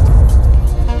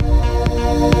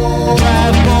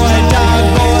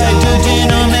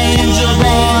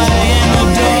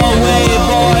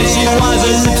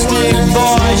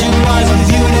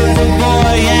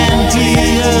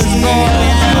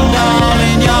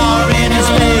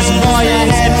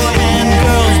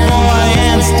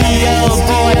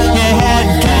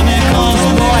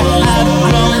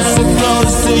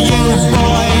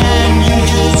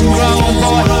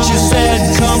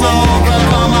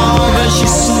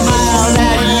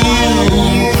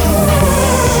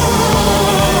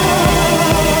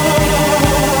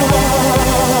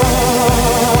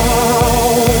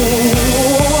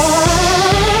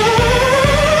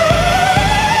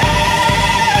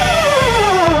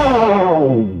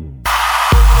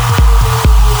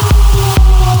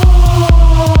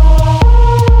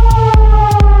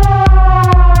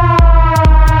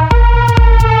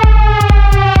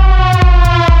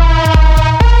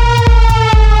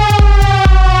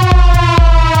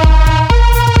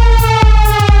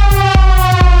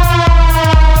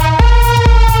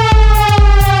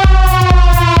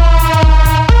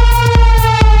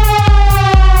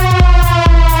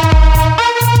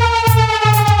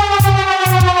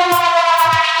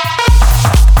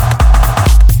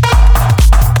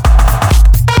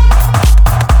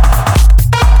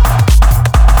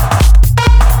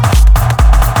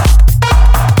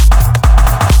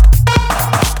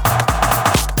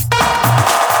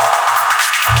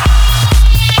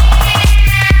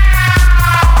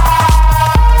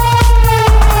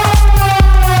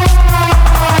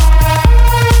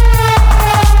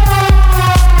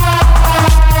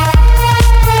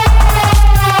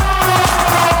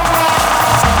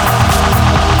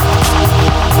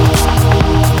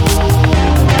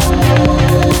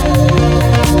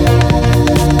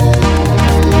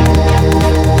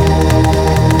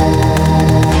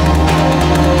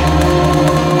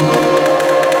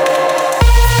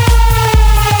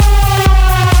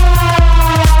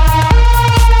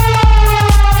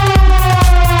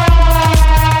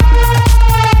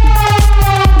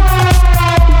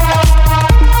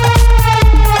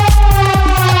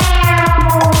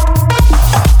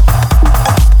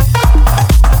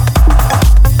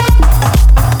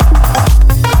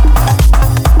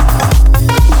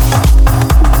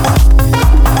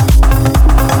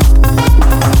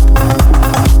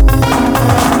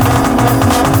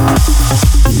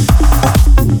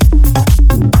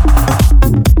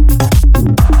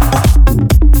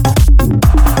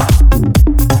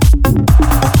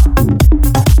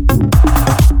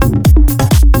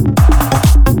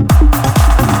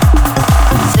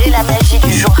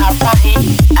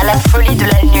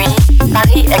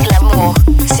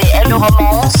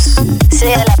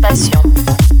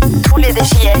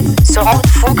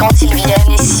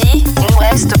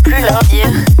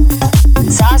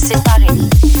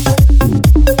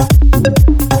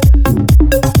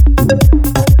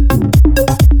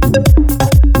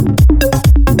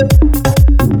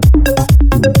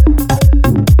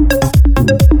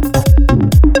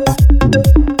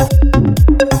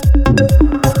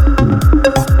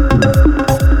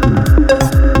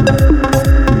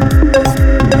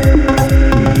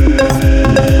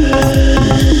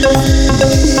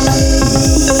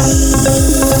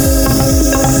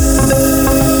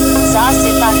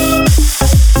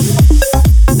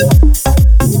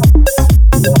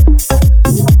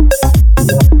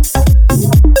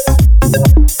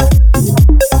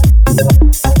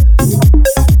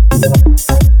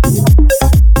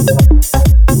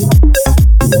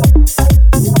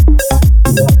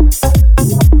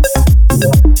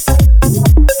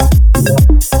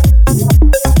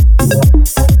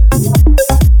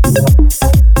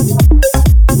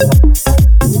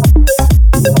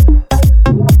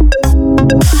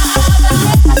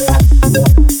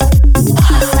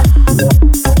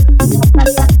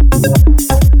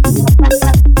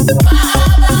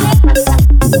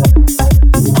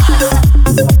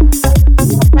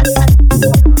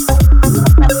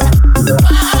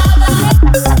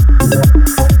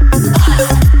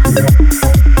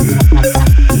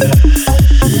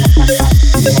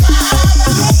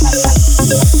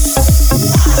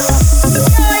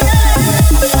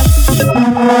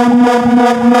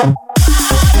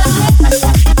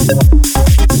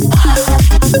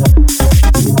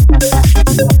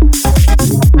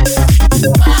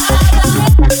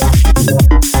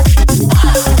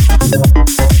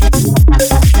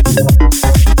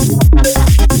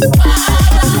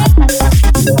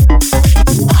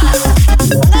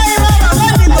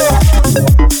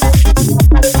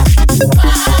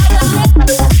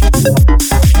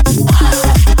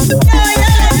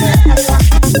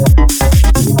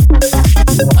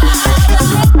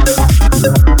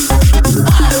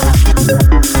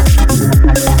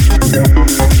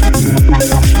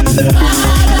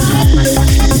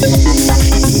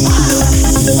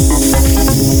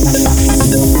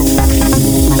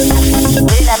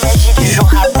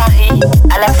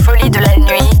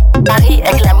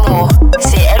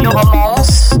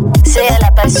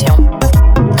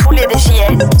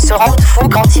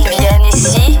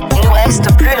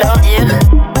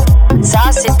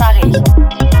 c'est Paris.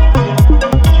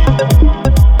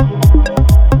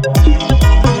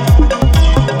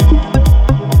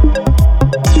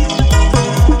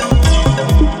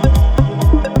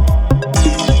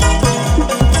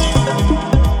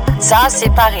 Ça, c'est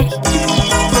Paris.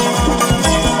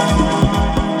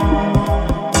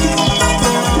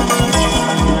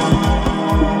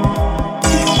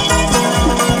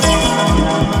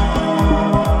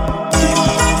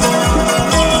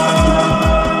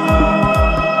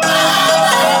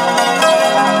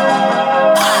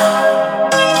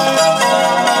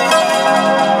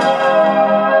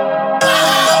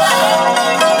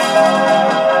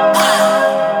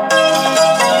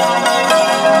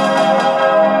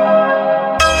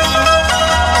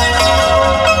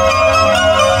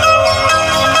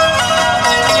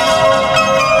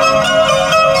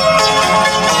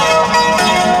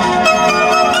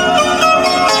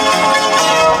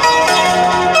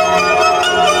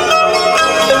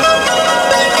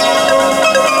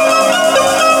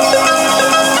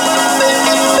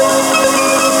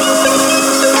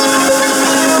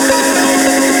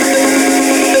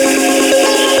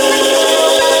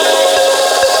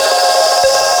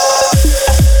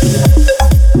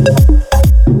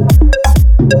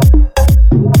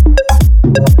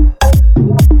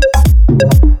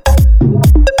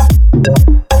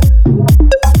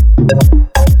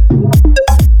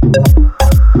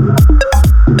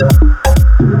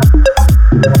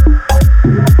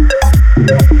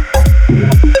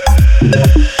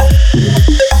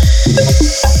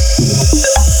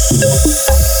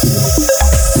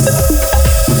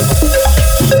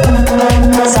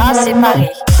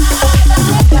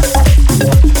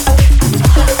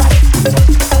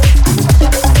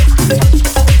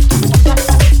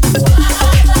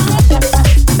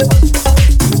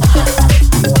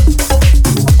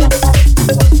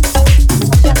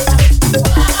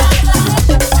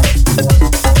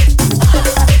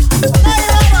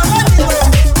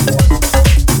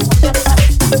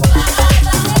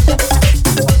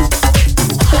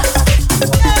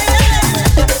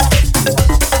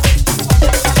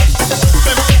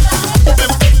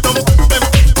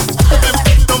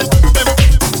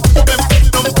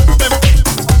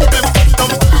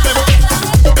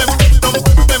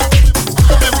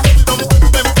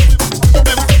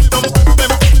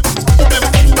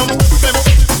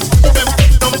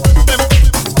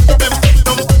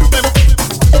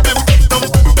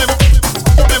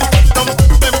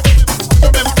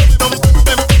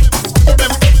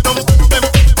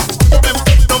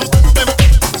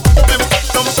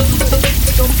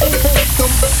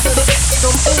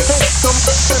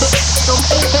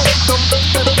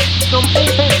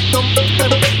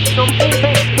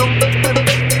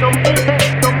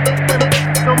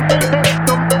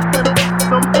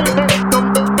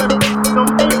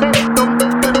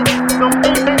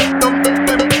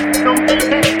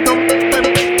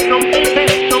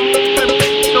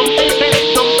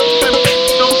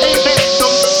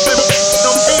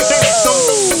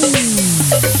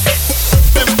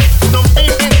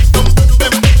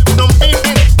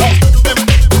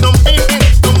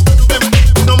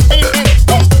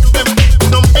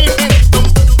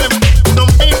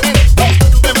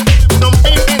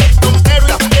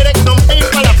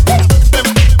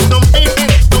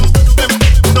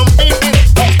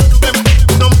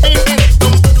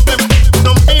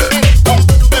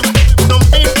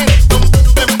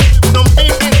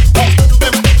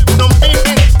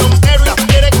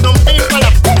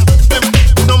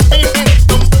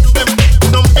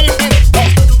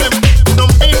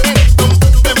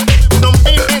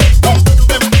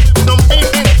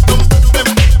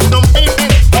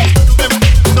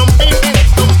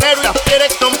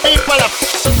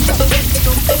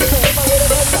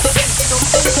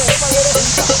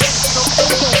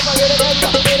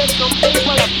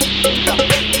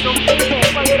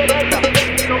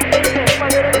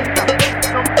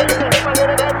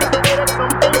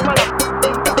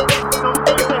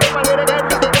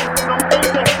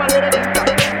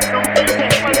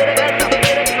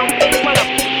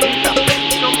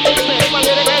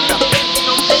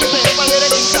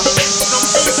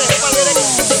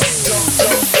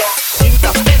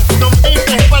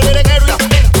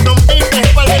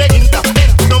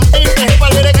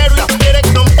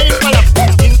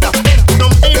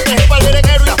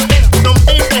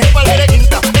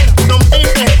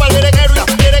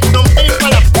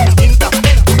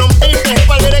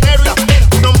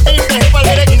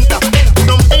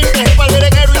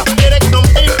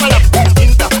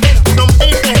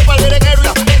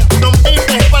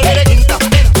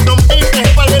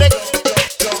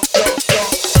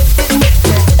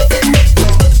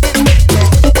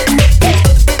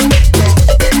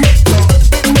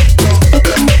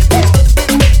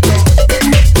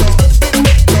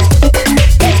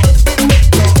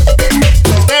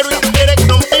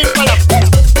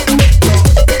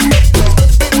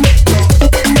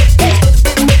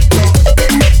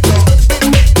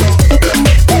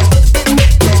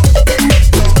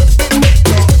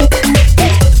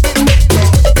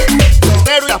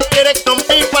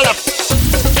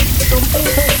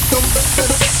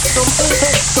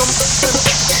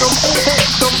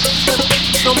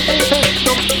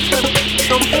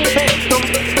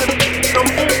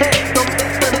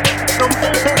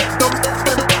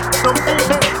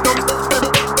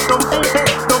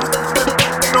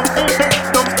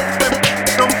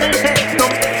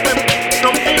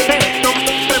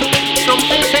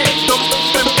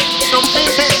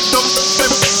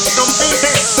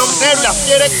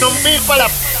 non mi fa la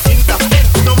quinta,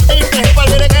 non mi fa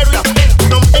la quinta,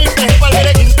 non mi fa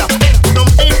la quinta, non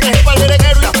mi fa la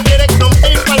quinta, non mi fa la quinta, non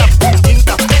mi fa la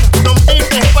quinta, non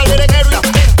mi fa la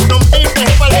quinta, non mi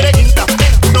fa la quinta,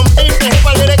 non mi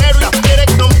fa la quinta,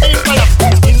 non mi fa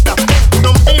la quinta, non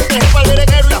mi fa la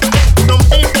quinta, non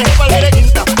mi fa la quinta, non mi fa la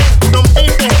quinta, non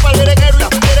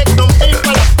mi fa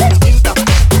la quinta, non mi fa la quinta, non mi fa la quinta, non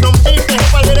mi fa la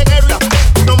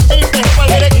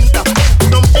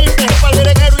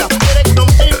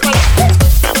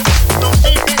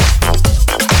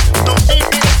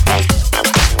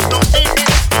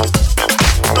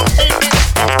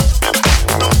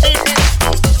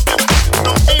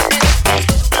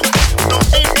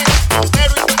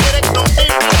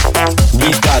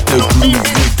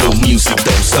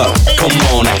Come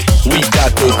on, we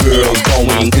got the girls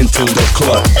going into the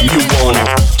club. You want it?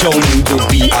 Joining the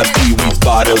VIP with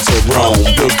bottles of rum.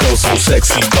 The girls so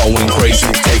sexy, going crazy,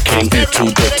 taking it to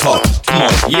the top. Come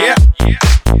on, yeah.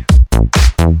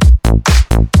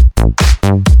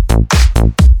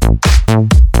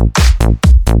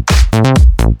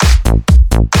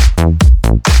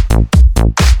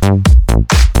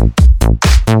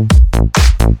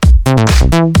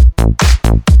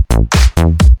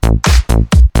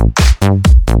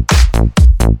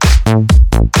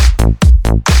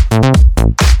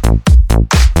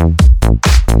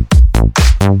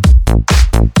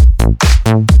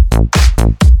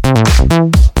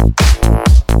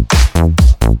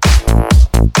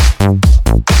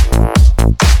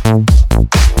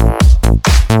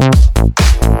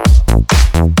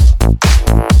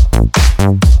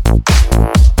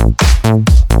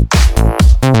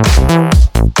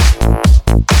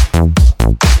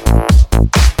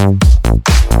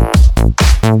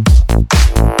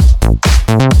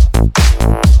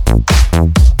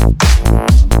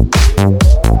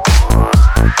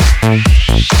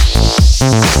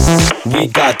 We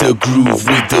got the groove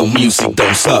with the music,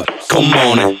 don't suck. Come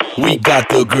on in. We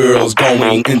got the girls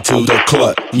going into the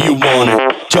club. You want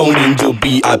it? Joining the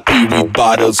VIP with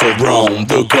bottles of rum.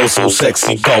 The girls so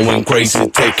sexy, going crazy,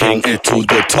 taking it to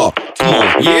the top. Come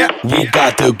on, yeah. We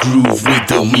got the groove with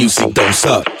the music, don't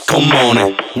suck. Come on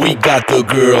in. We got the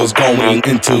girls going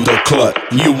into the club.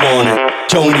 You want it?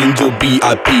 Joining the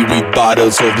VIP with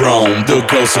bottles of rum. The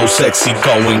girls so sexy,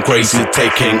 going crazy,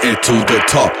 taking it to the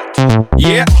top.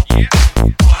 Yeah.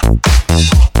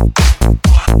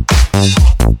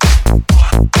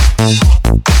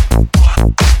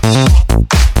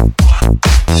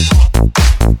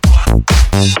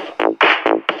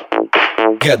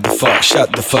 Get the fuck,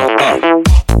 shut the fuck up.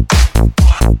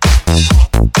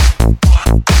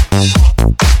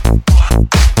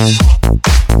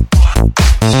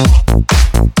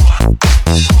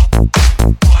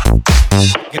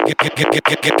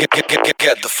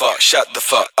 Get the fuck, shut the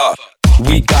fuck up.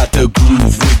 We got the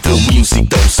groove with the music,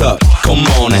 don't suck. Come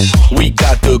on in. We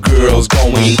got the girls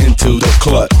going into the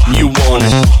club. You want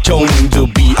it? Joining the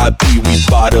VIP with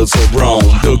bottles of rum.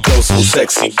 The girls so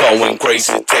sexy, going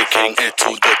crazy, taking it to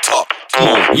the top. Come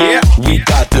on, yeah. We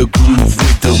got the groove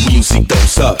with the music, don't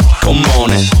suck. Come on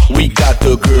in. We got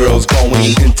the girls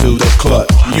going into the club.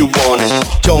 You want it?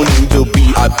 Joining the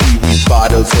VIP with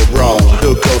bottles of rum.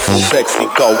 The girls so sexy,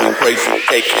 going crazy,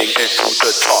 taking it to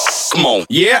the top. Come on,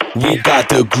 yeah. We got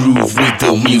the groove with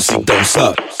the music, don't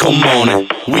suck. Come on in.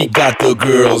 We got the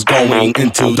girls going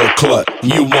into the club.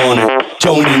 You want it?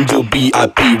 Joining the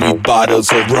VIP with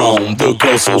bottles of rum. The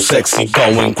girls so sexy,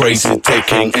 going crazy,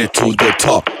 taking it to the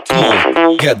top. Come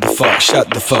on, get the fuck, shut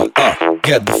the fuck up.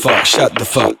 Get the fuck, shut the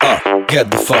fuck up. Get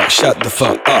the fuck, shut the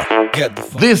fuck up. Get the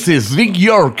fuck. This is Vic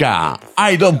Yorka.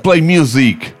 I don't play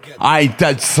music, I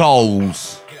touch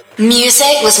souls.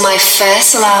 Music was my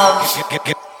first love.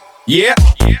 Yeah.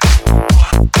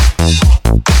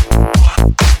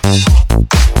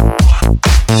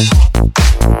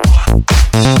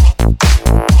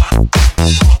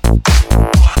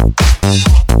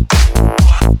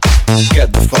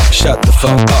 Get the fuck, shut the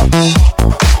fuck up.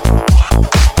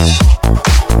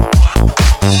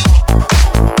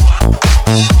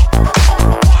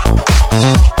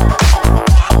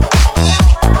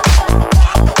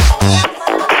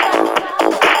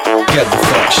 Get the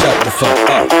fuck, shut the fuck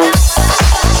up.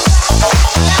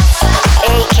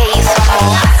 Ei, que isso,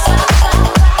 amor?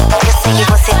 Eu sei que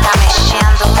você tá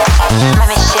mexendo, mas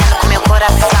mexendo com meu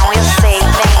coração, eu sei,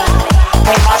 vem.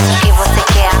 Me mostra o que você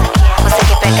quer. Você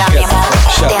quer pegar minha mão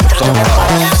dentro do meu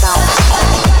coração.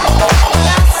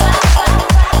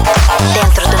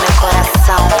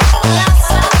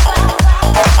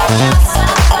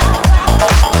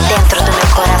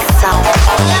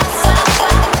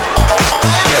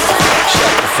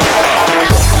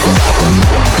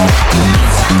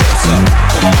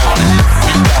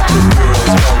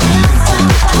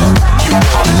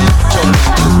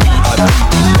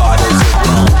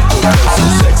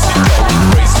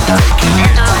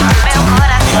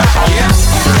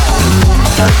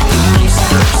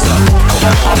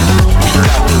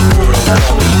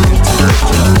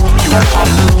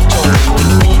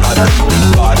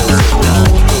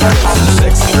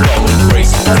 Sexy, going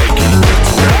crazy, taking it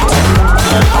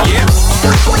to yeah.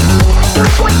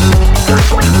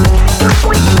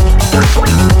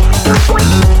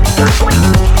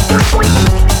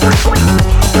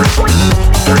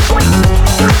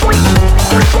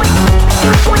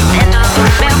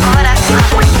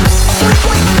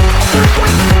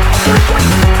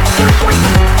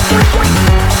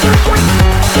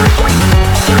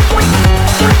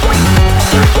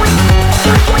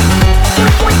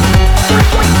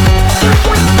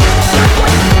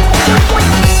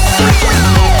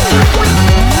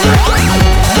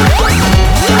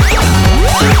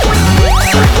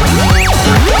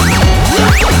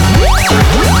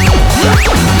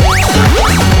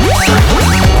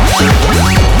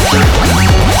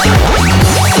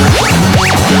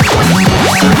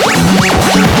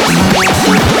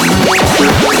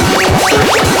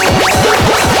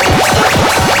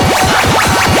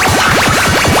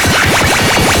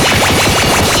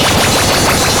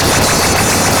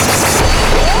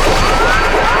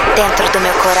 Dentro do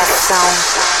meu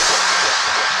coração.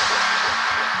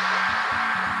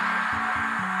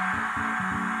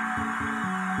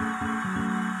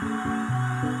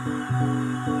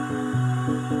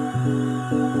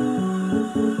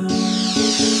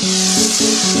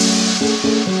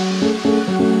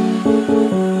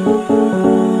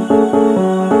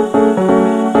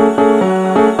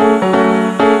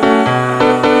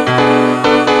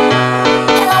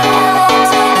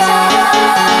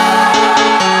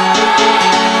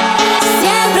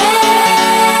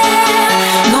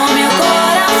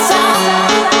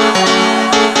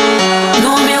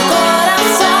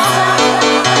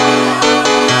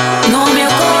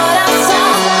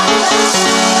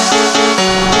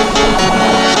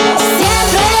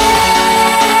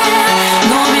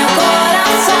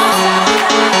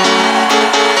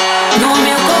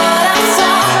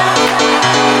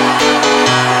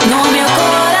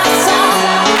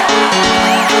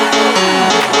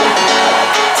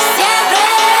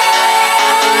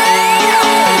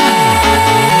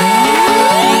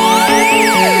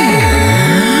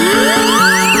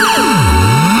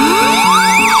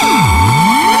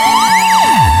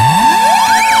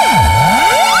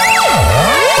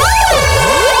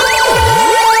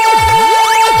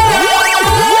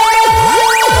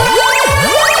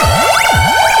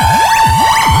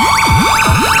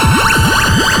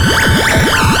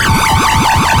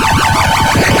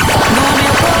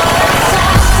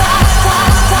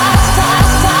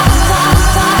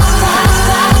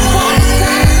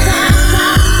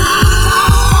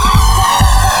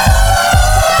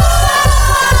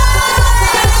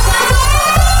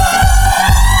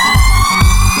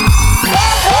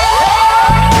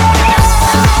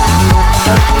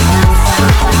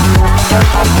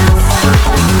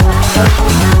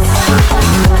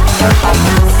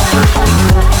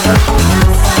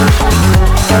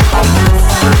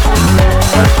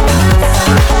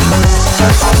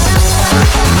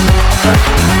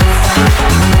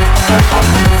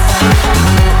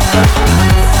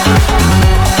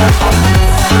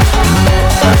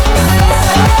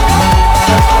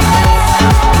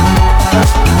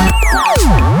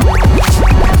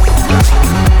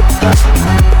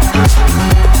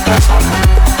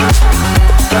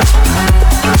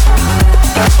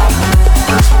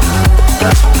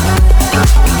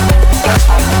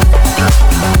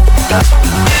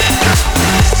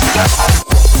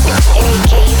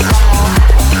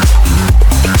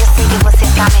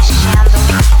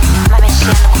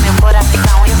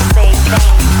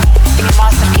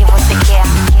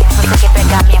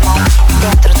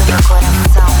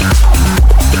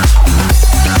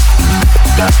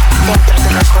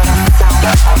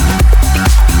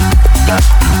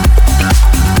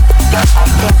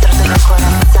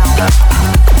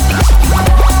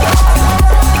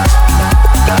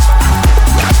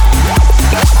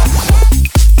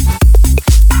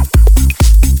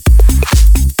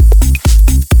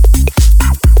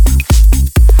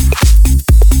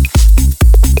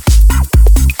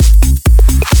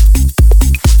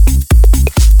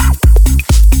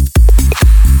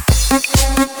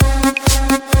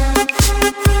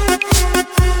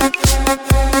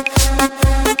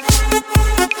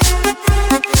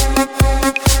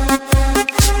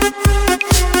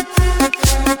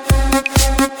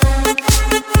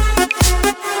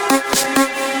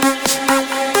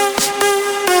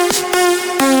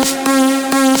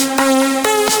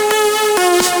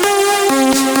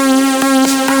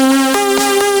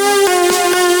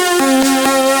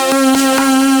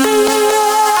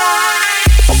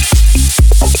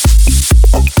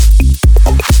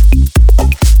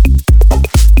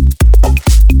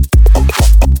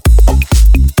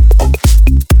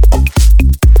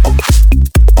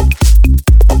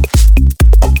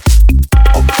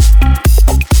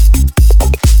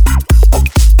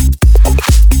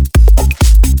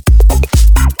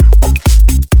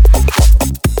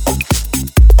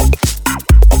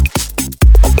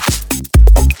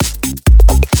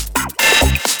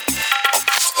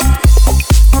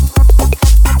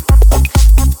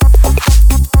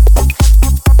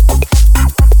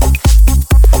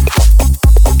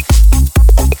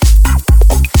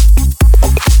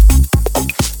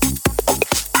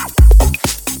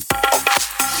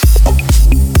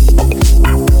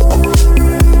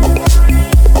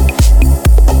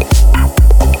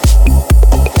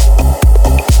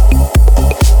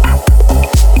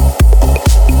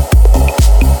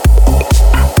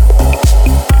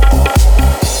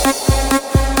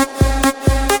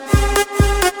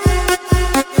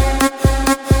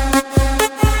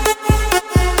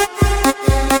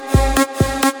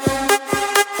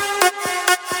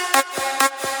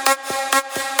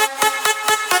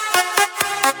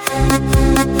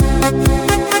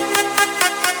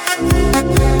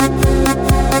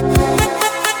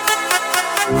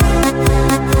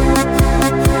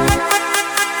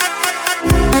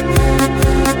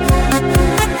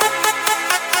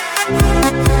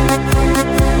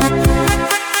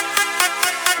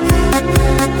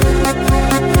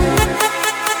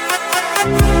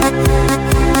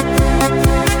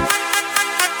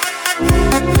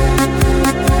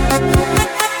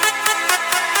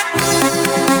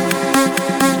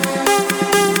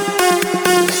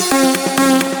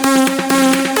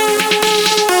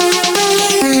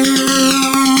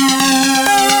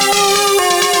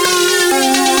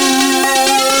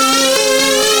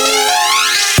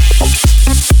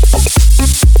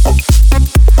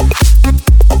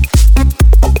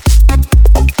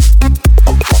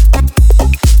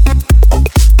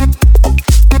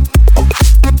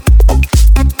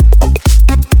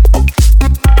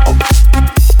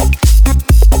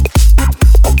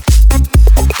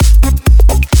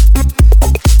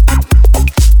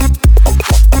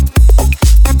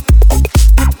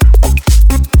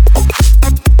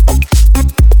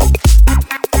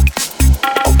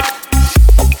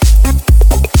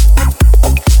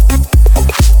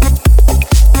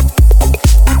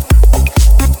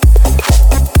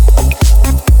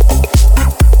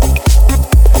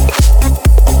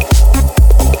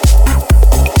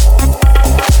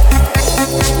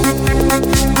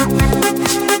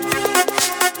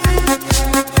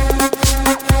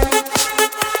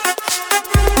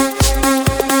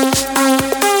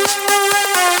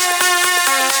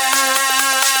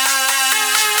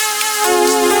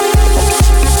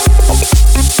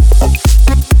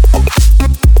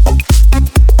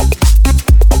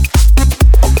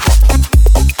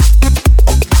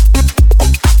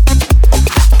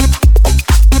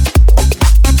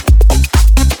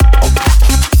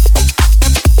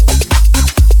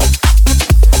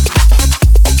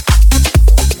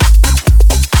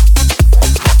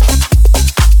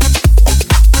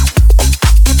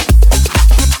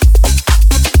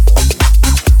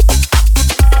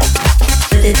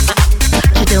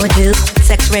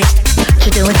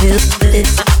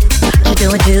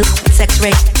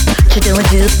 rate, what you doing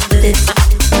do with it?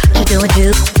 What you doing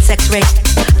do? Sex rate,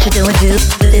 what you doing do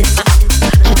with it?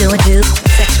 What you doing do?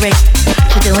 Sex rate, what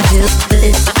you doing do with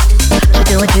it? What you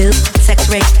doing do? Sex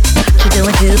rate, what you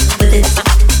doing do with it?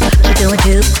 What you doing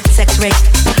do? Sex rate,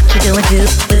 what you doing do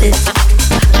with it?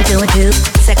 What you doing do?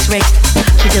 Sex rate,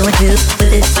 what you doing do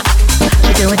with it? What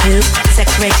you doing do? Sex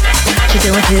rate, what you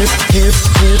doing do?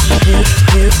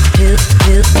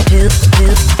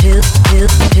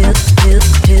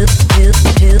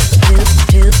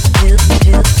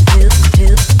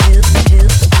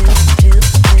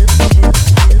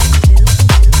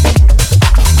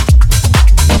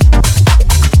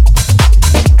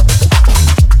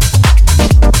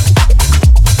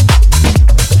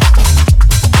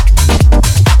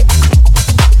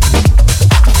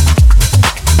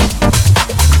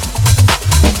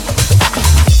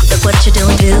 What you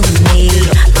doing to me?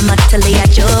 I'm utterly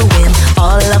at your whim.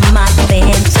 All of my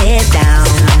fancies down.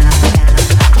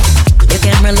 Your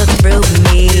camera looks through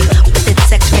me with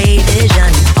its X-ray vision.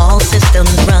 All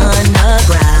systems run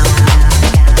aground.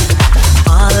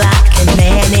 All I can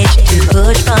manage to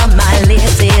push from my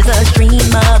lips is a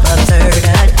stream of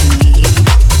absurdity.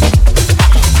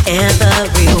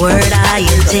 Every word I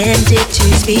intended to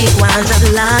speak winds up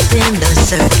locked in the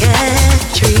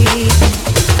circuitry.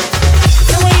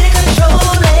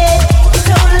 Control it, it's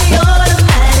totally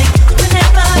automatic.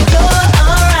 Whenever you're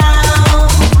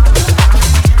around,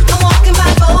 I'm walking by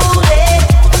bolded,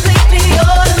 completely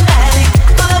automatic.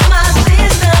 All of my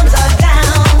systems are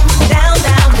down, down,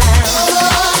 down, down.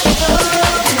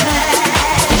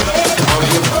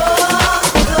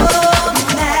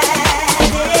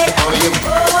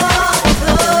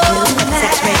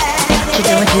 Sex rate, you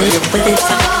doing good with it?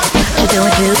 You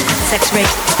doing good? Sex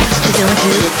rate, you doing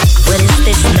good? What is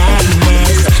this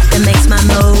madness that makes my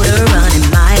motor run and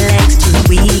my legs too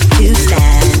weak to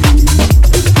stand?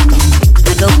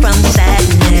 I go from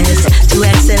sadness to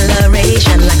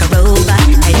acceleration like a robot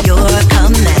at your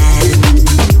command.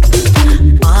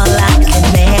 All I can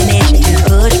manage to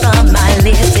push from my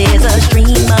lips is a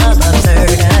stream of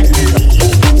absurdity.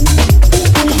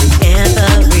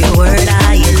 Every word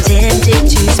I intended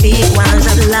to speak winds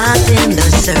up locked in the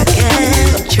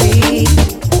circuitry.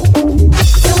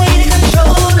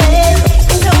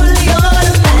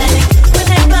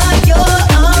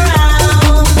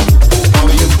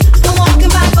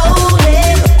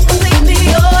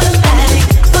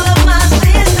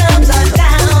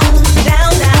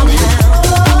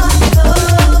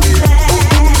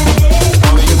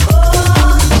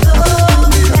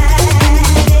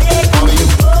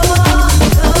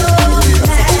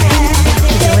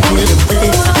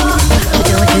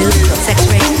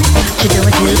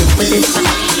 With it,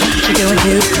 you doing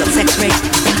good. Sex rate,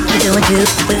 you doing good.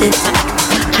 With it,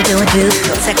 you doing good.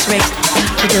 Sex rate,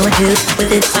 you doing good.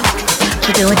 With it,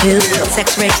 you doing good. Sex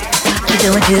rate, you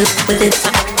doing good. With it,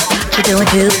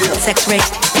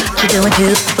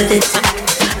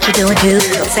 you doing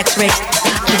good. Sex rate,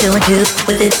 you doing good.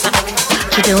 With it,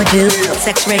 you doing good.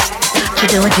 Sex rate, you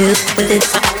doing good. With it,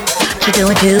 you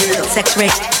doing good. Sex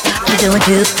rate, you doing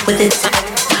good. With it,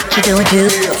 you doing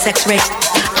good. Sex rate,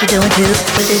 you doing good.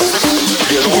 With it,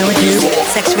 you doing good.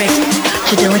 Sex rate,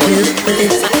 you doing good. With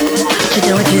it, you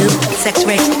doing good. Sex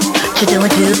rate, you doing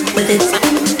good. With it,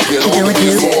 you doing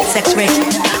good. Sex rate,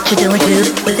 you doing good.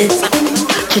 With it,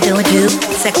 you doing good.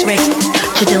 Sex rate,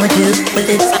 you doing good. With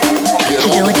it,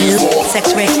 you doing good.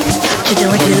 Sex rate, you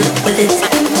doing good. With it,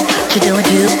 you doing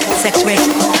good. Sex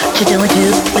rate, you doing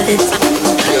good. With it,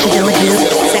 you doing good.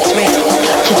 Sex rate,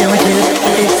 you doing good.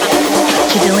 With it,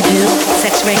 you doing good.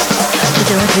 Sex rate, you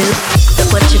doing good. Look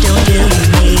what you doing to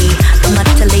me. I'm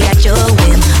utterly at your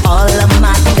whim. All of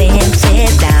my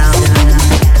fancies down.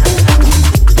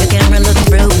 Your camera looks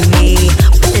through me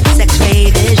with its X-ray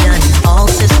vision. All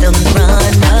systems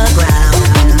run aground.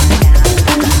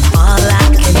 All I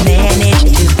can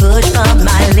manage to push from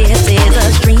my lips is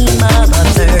a stream of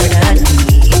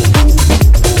absurdity.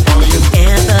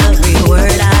 Every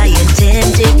word I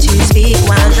intended to speak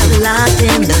winds up locked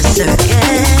in the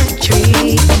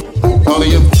circuitry.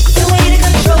 The way to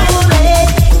control it.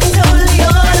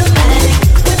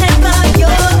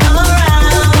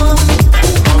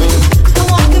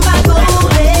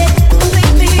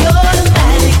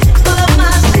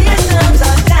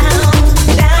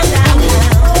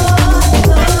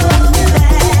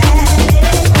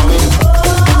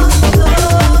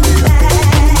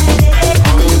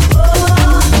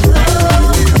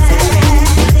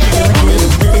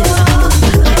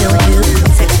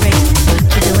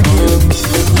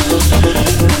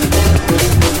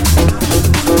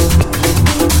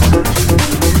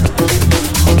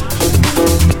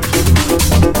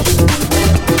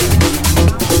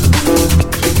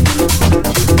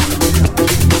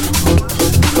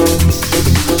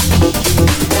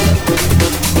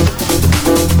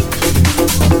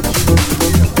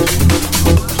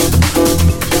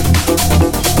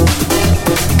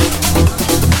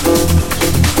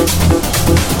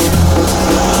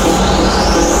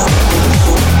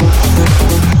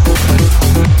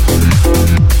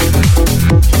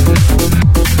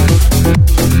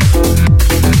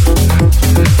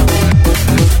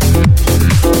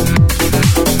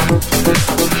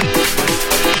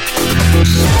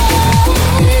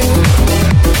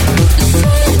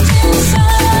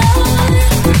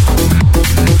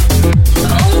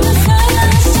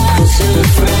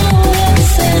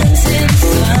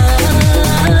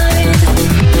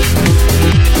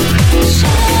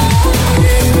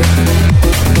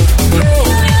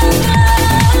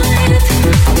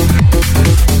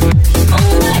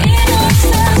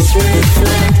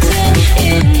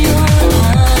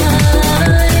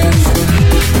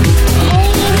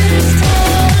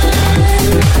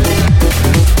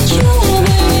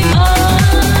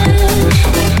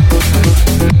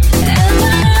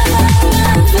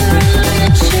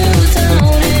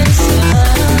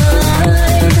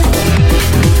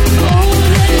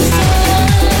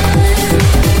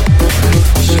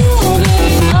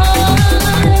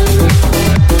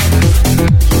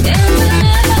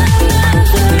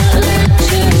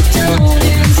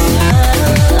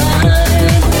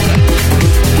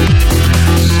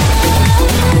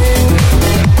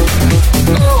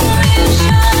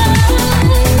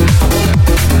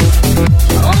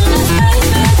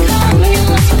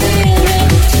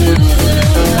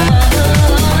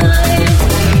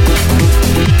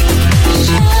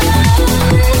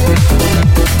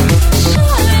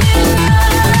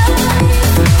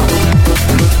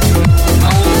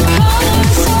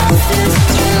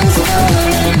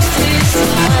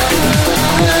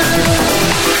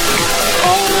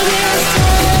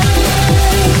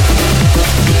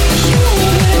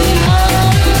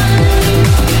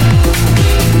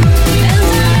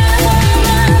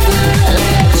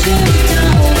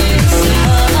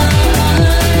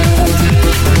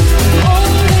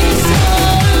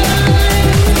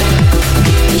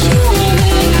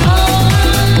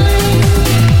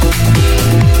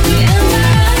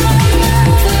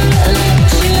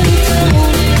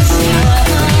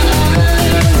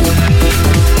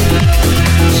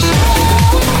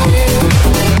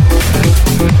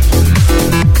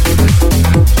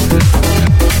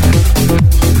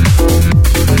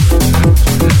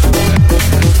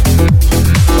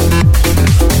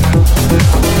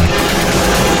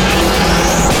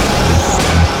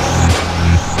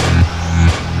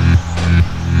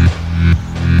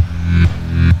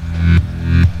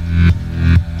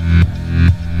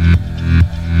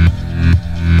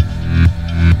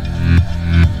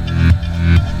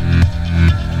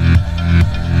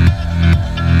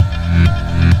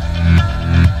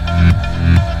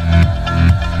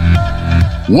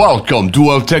 Welcome to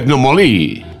el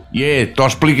Tecnomolí. T'ho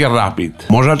explique ràpid.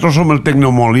 Nosaltres som el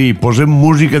Tecnomolí, posem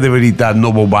música de veritat,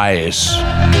 no bobaes.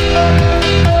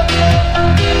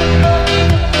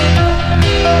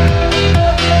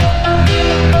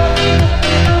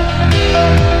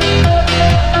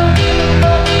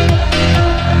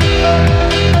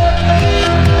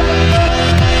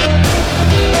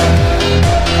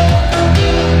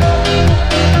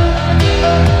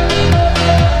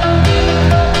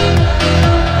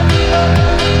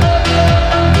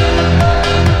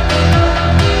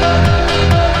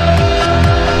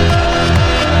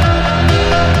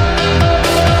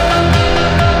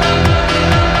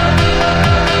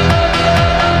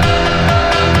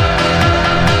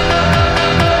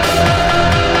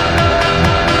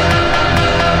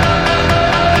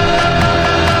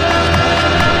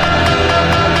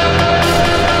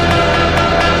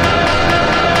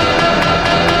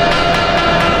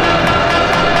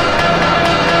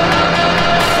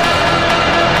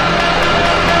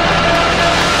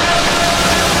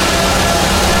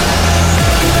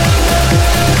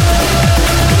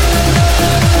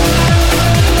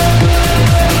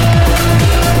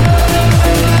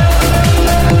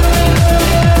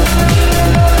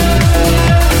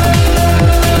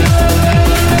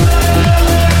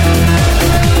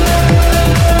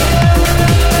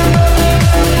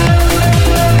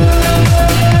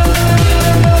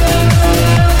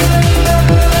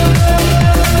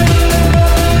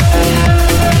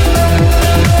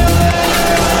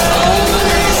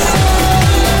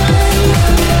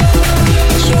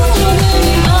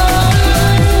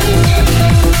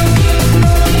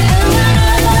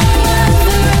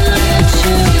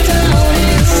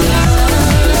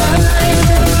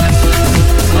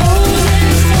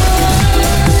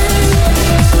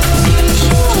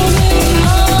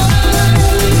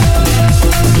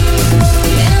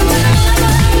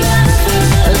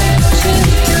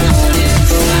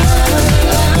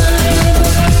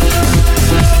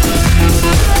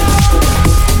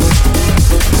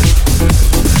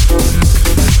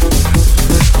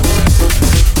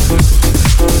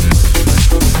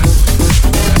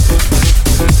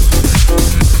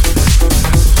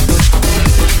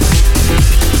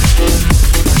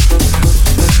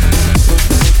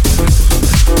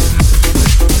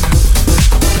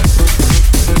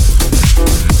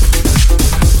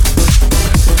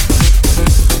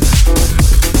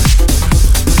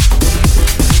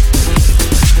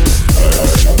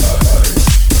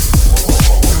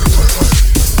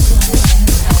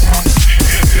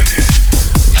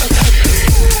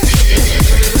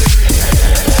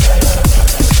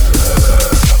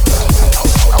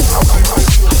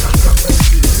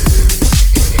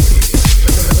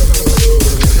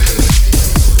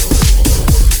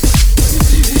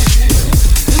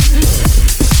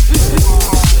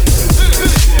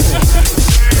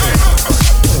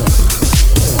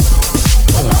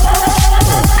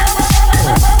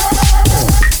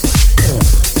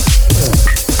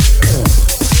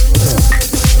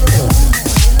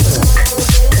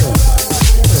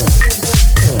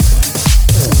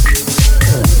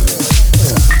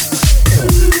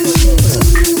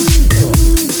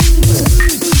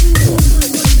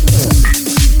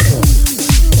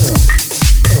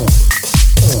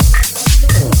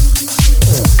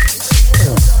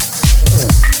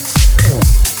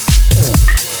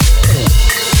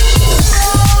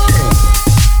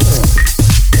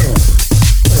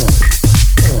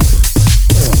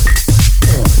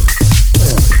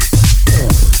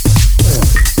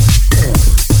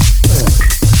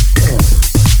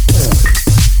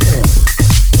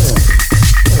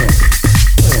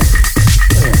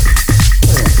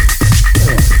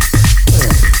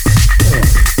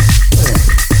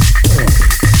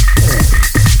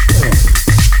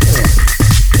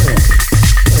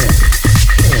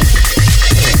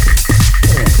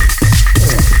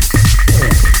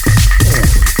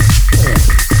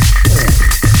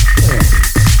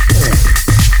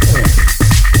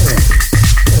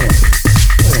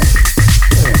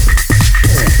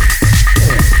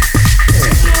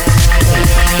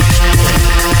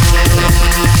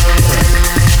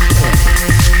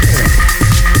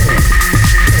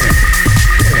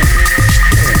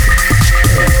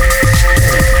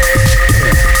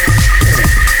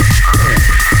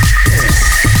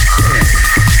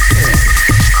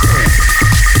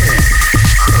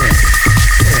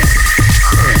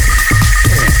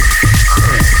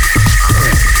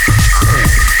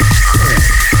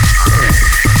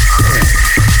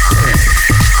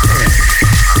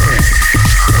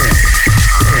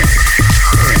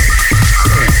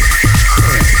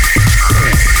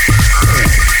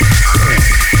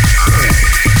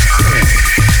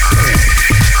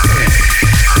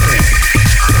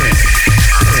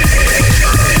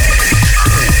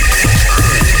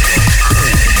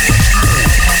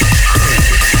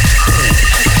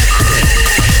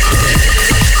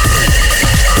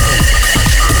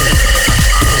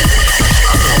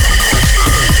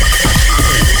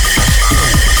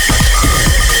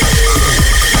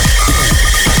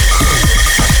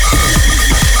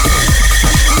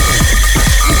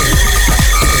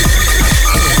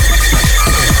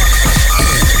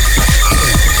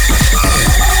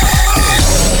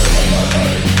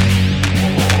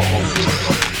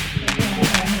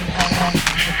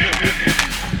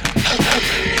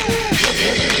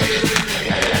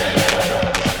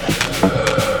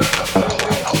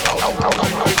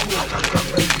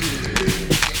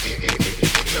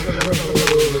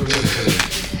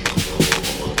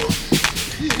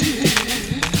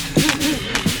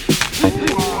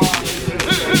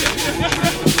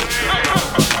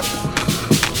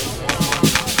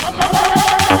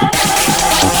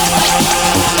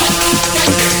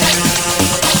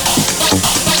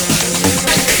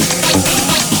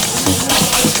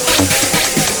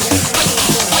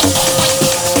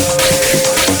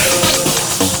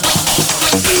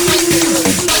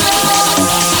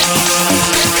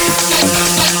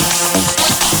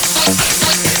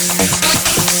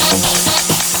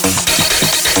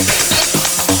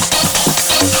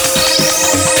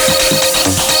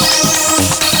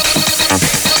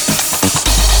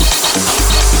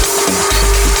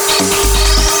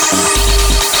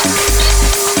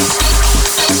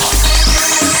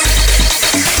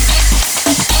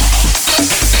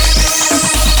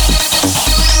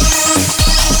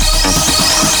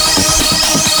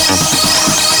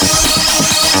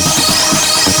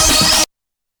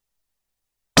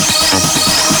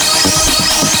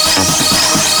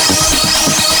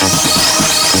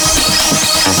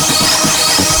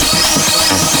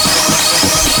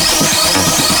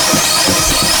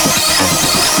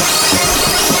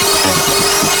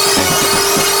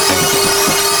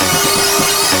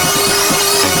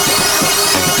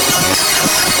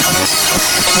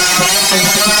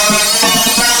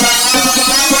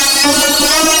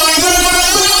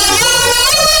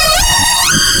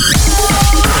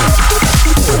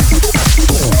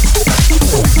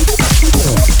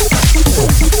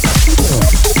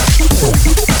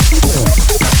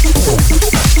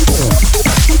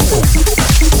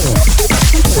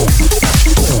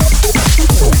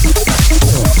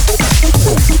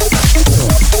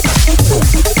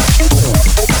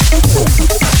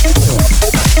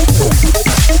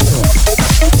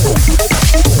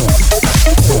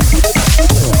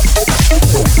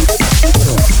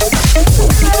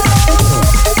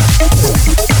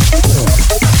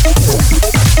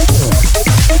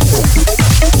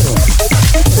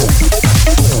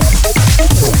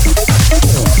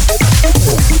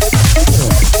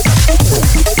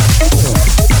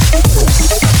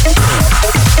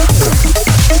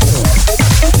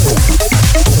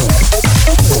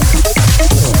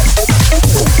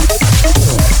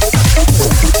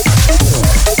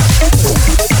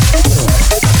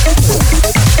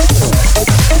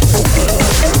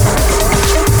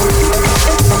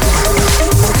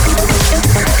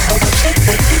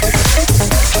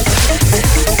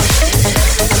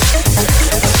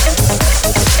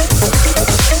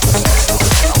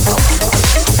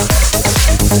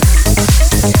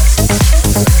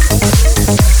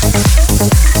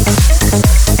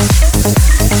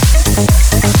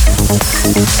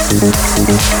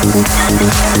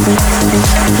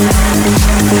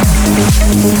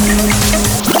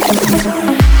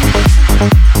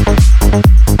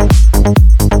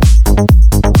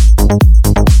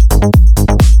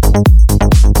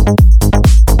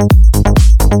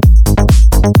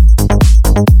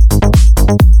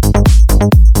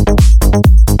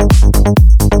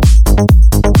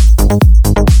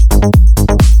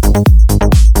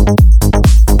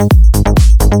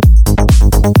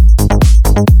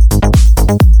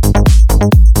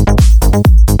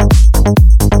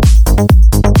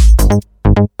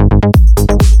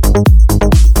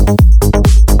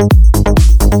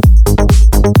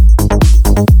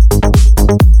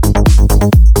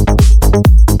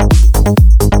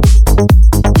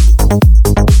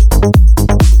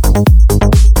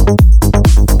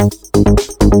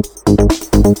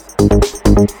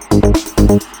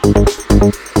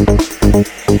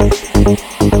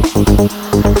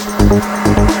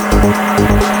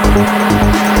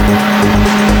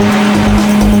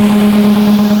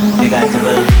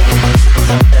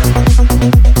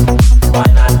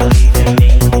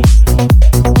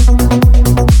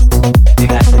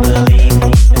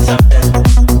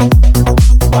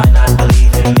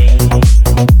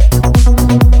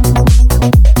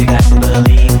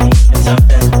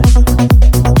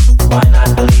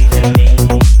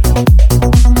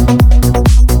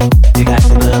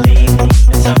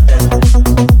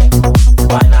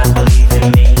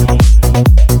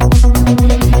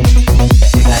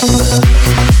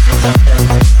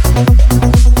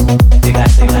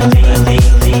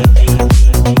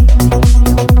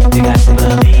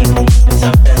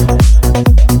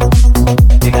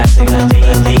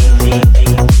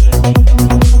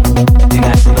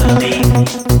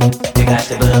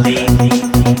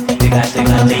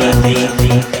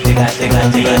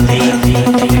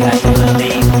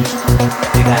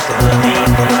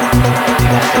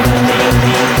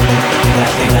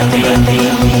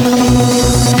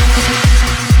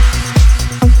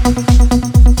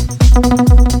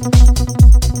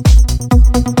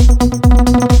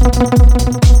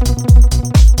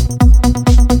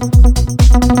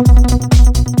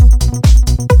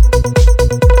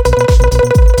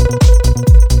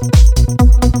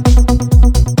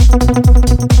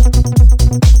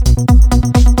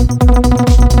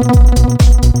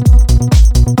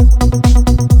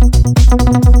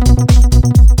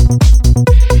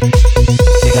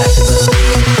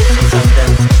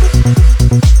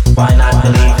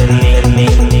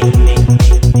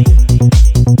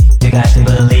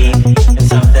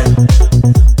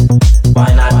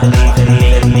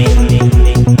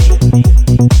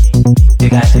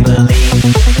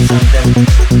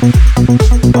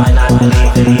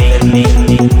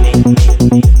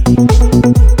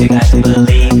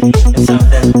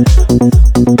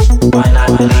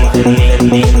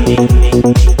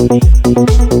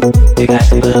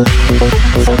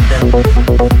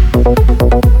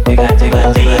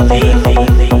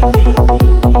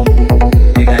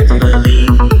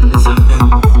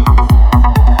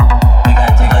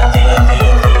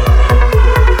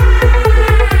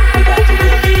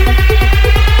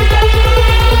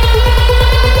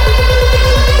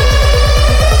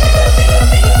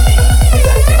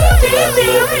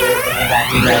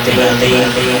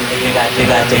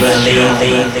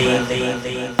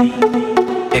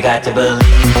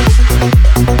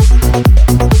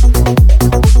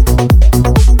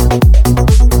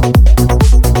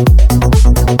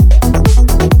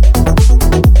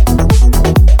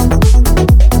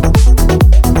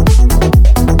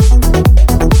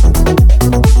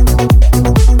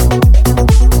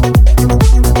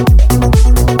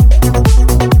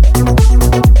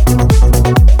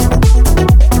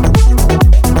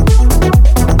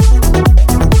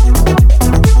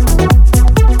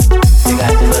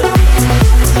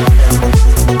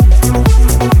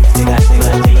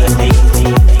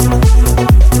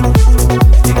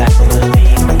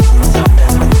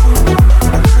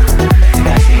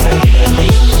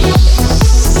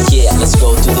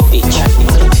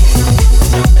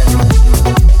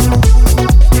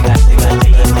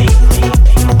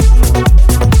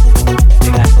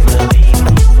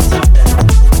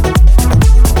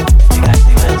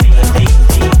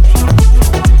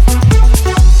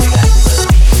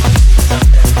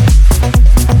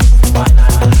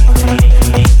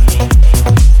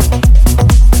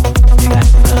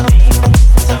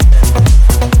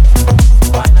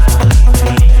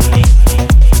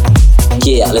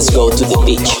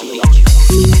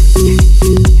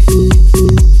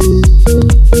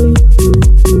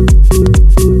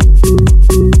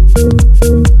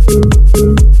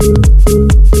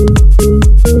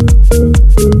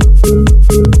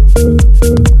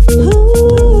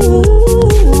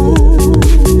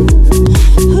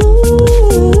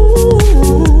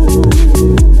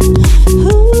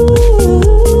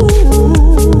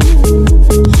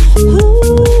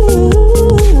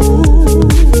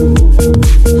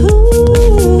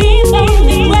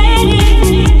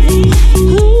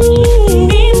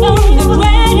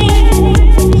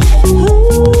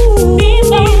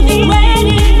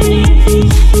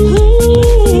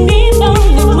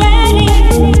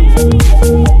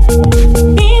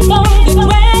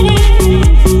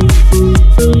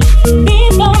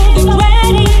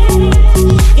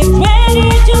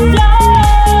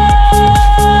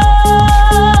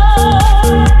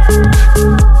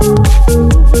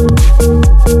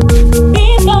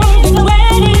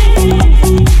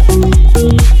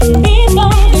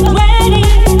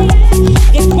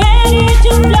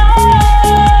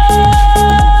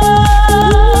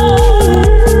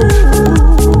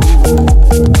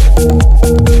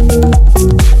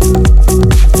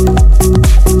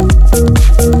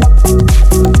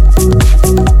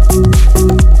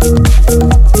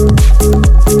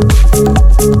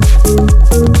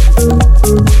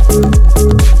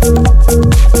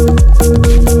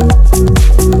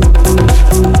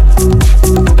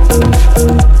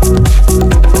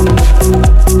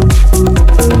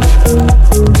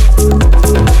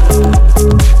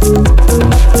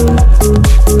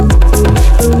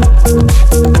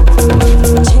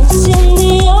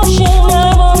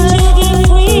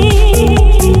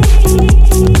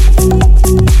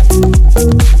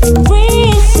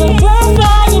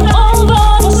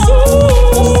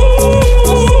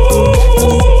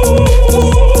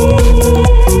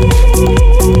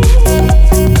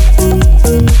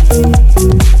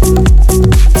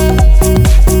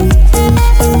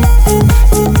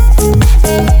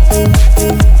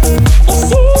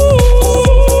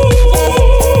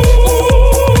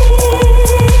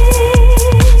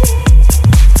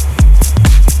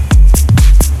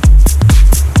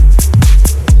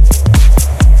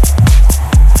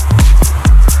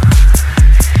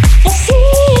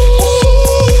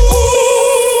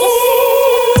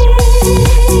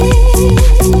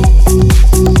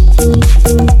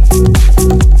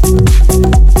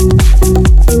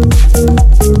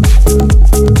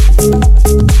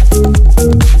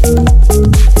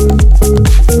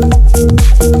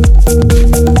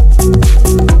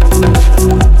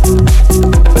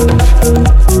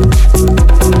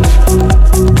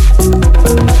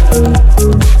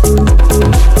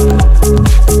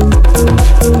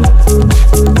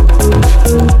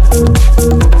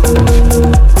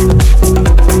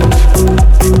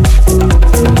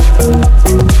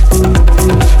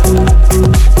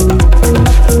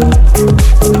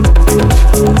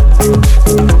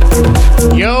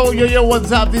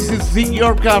 what's up? This is Vic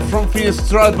Yorka from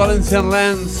Finestrat, Valencian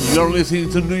Lands. You're listening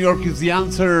to New York is the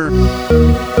Answer.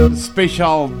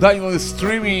 Special daily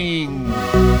streaming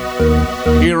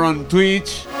here on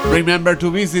Twitch. Remember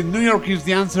to visit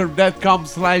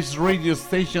newyorkistheanswer.com/radio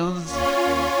stations.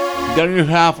 There you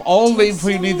have all the info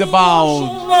you need about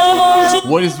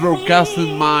what is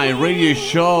broadcasting my radio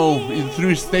show in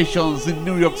 3 stations in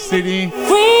New York City.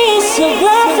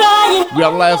 We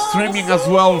are live streaming as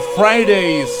well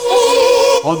Fridays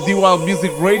on Dual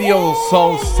Music Radio,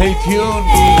 so stay tuned.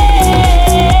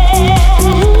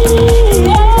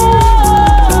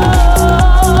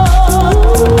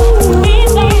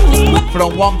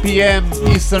 From 1 p.m.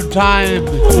 Eastern Time,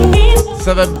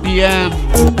 7 p.m.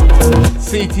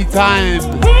 CT time,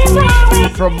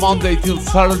 from Monday till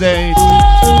Saturday.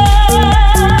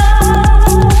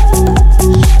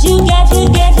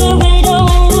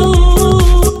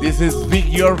 This is Vic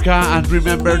Yorka, and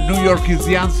remember, New York is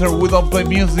the answer. We don't play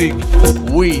music,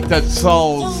 we touch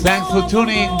souls. Thanks for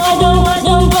tuning.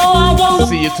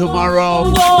 See you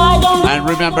tomorrow. And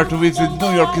remember to visit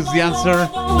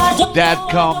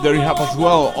newyorkistheanswer.com. There you have as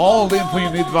well all the info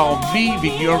you need about me,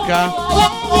 Vic Yorka,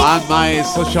 and my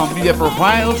social media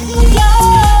profiles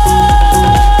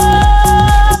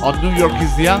on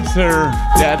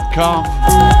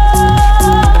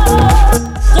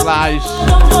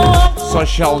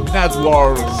newyorkistheanswer.com/social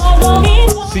networks.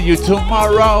 See you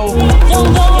tomorrow.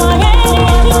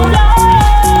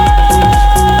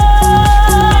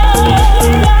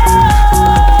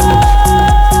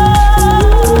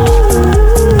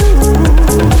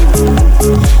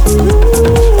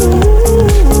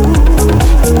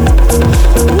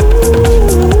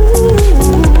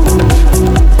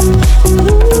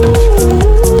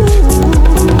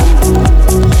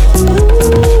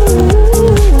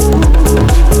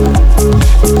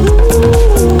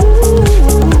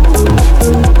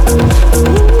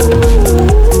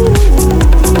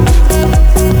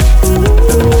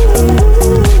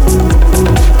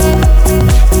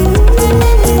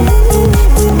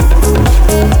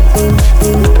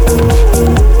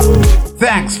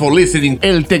 Thanks for listening,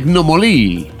 El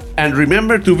Tecnomolí. And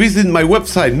remember to visit my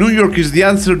website,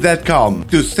 newyorkistheanswer.com,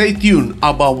 to stay tuned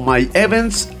about my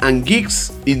events and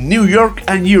gigs in New York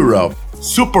and Europe.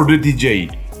 Support the DJ.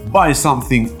 Buy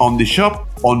something on the shop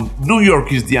on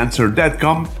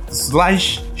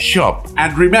newyorkistheanswer.com/shop.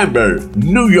 And remember,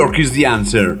 New York is the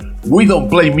answer. We don't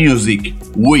play music,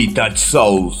 we touch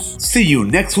souls. See you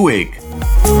next week.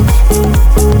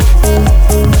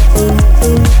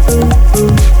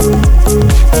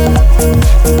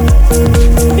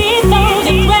 Be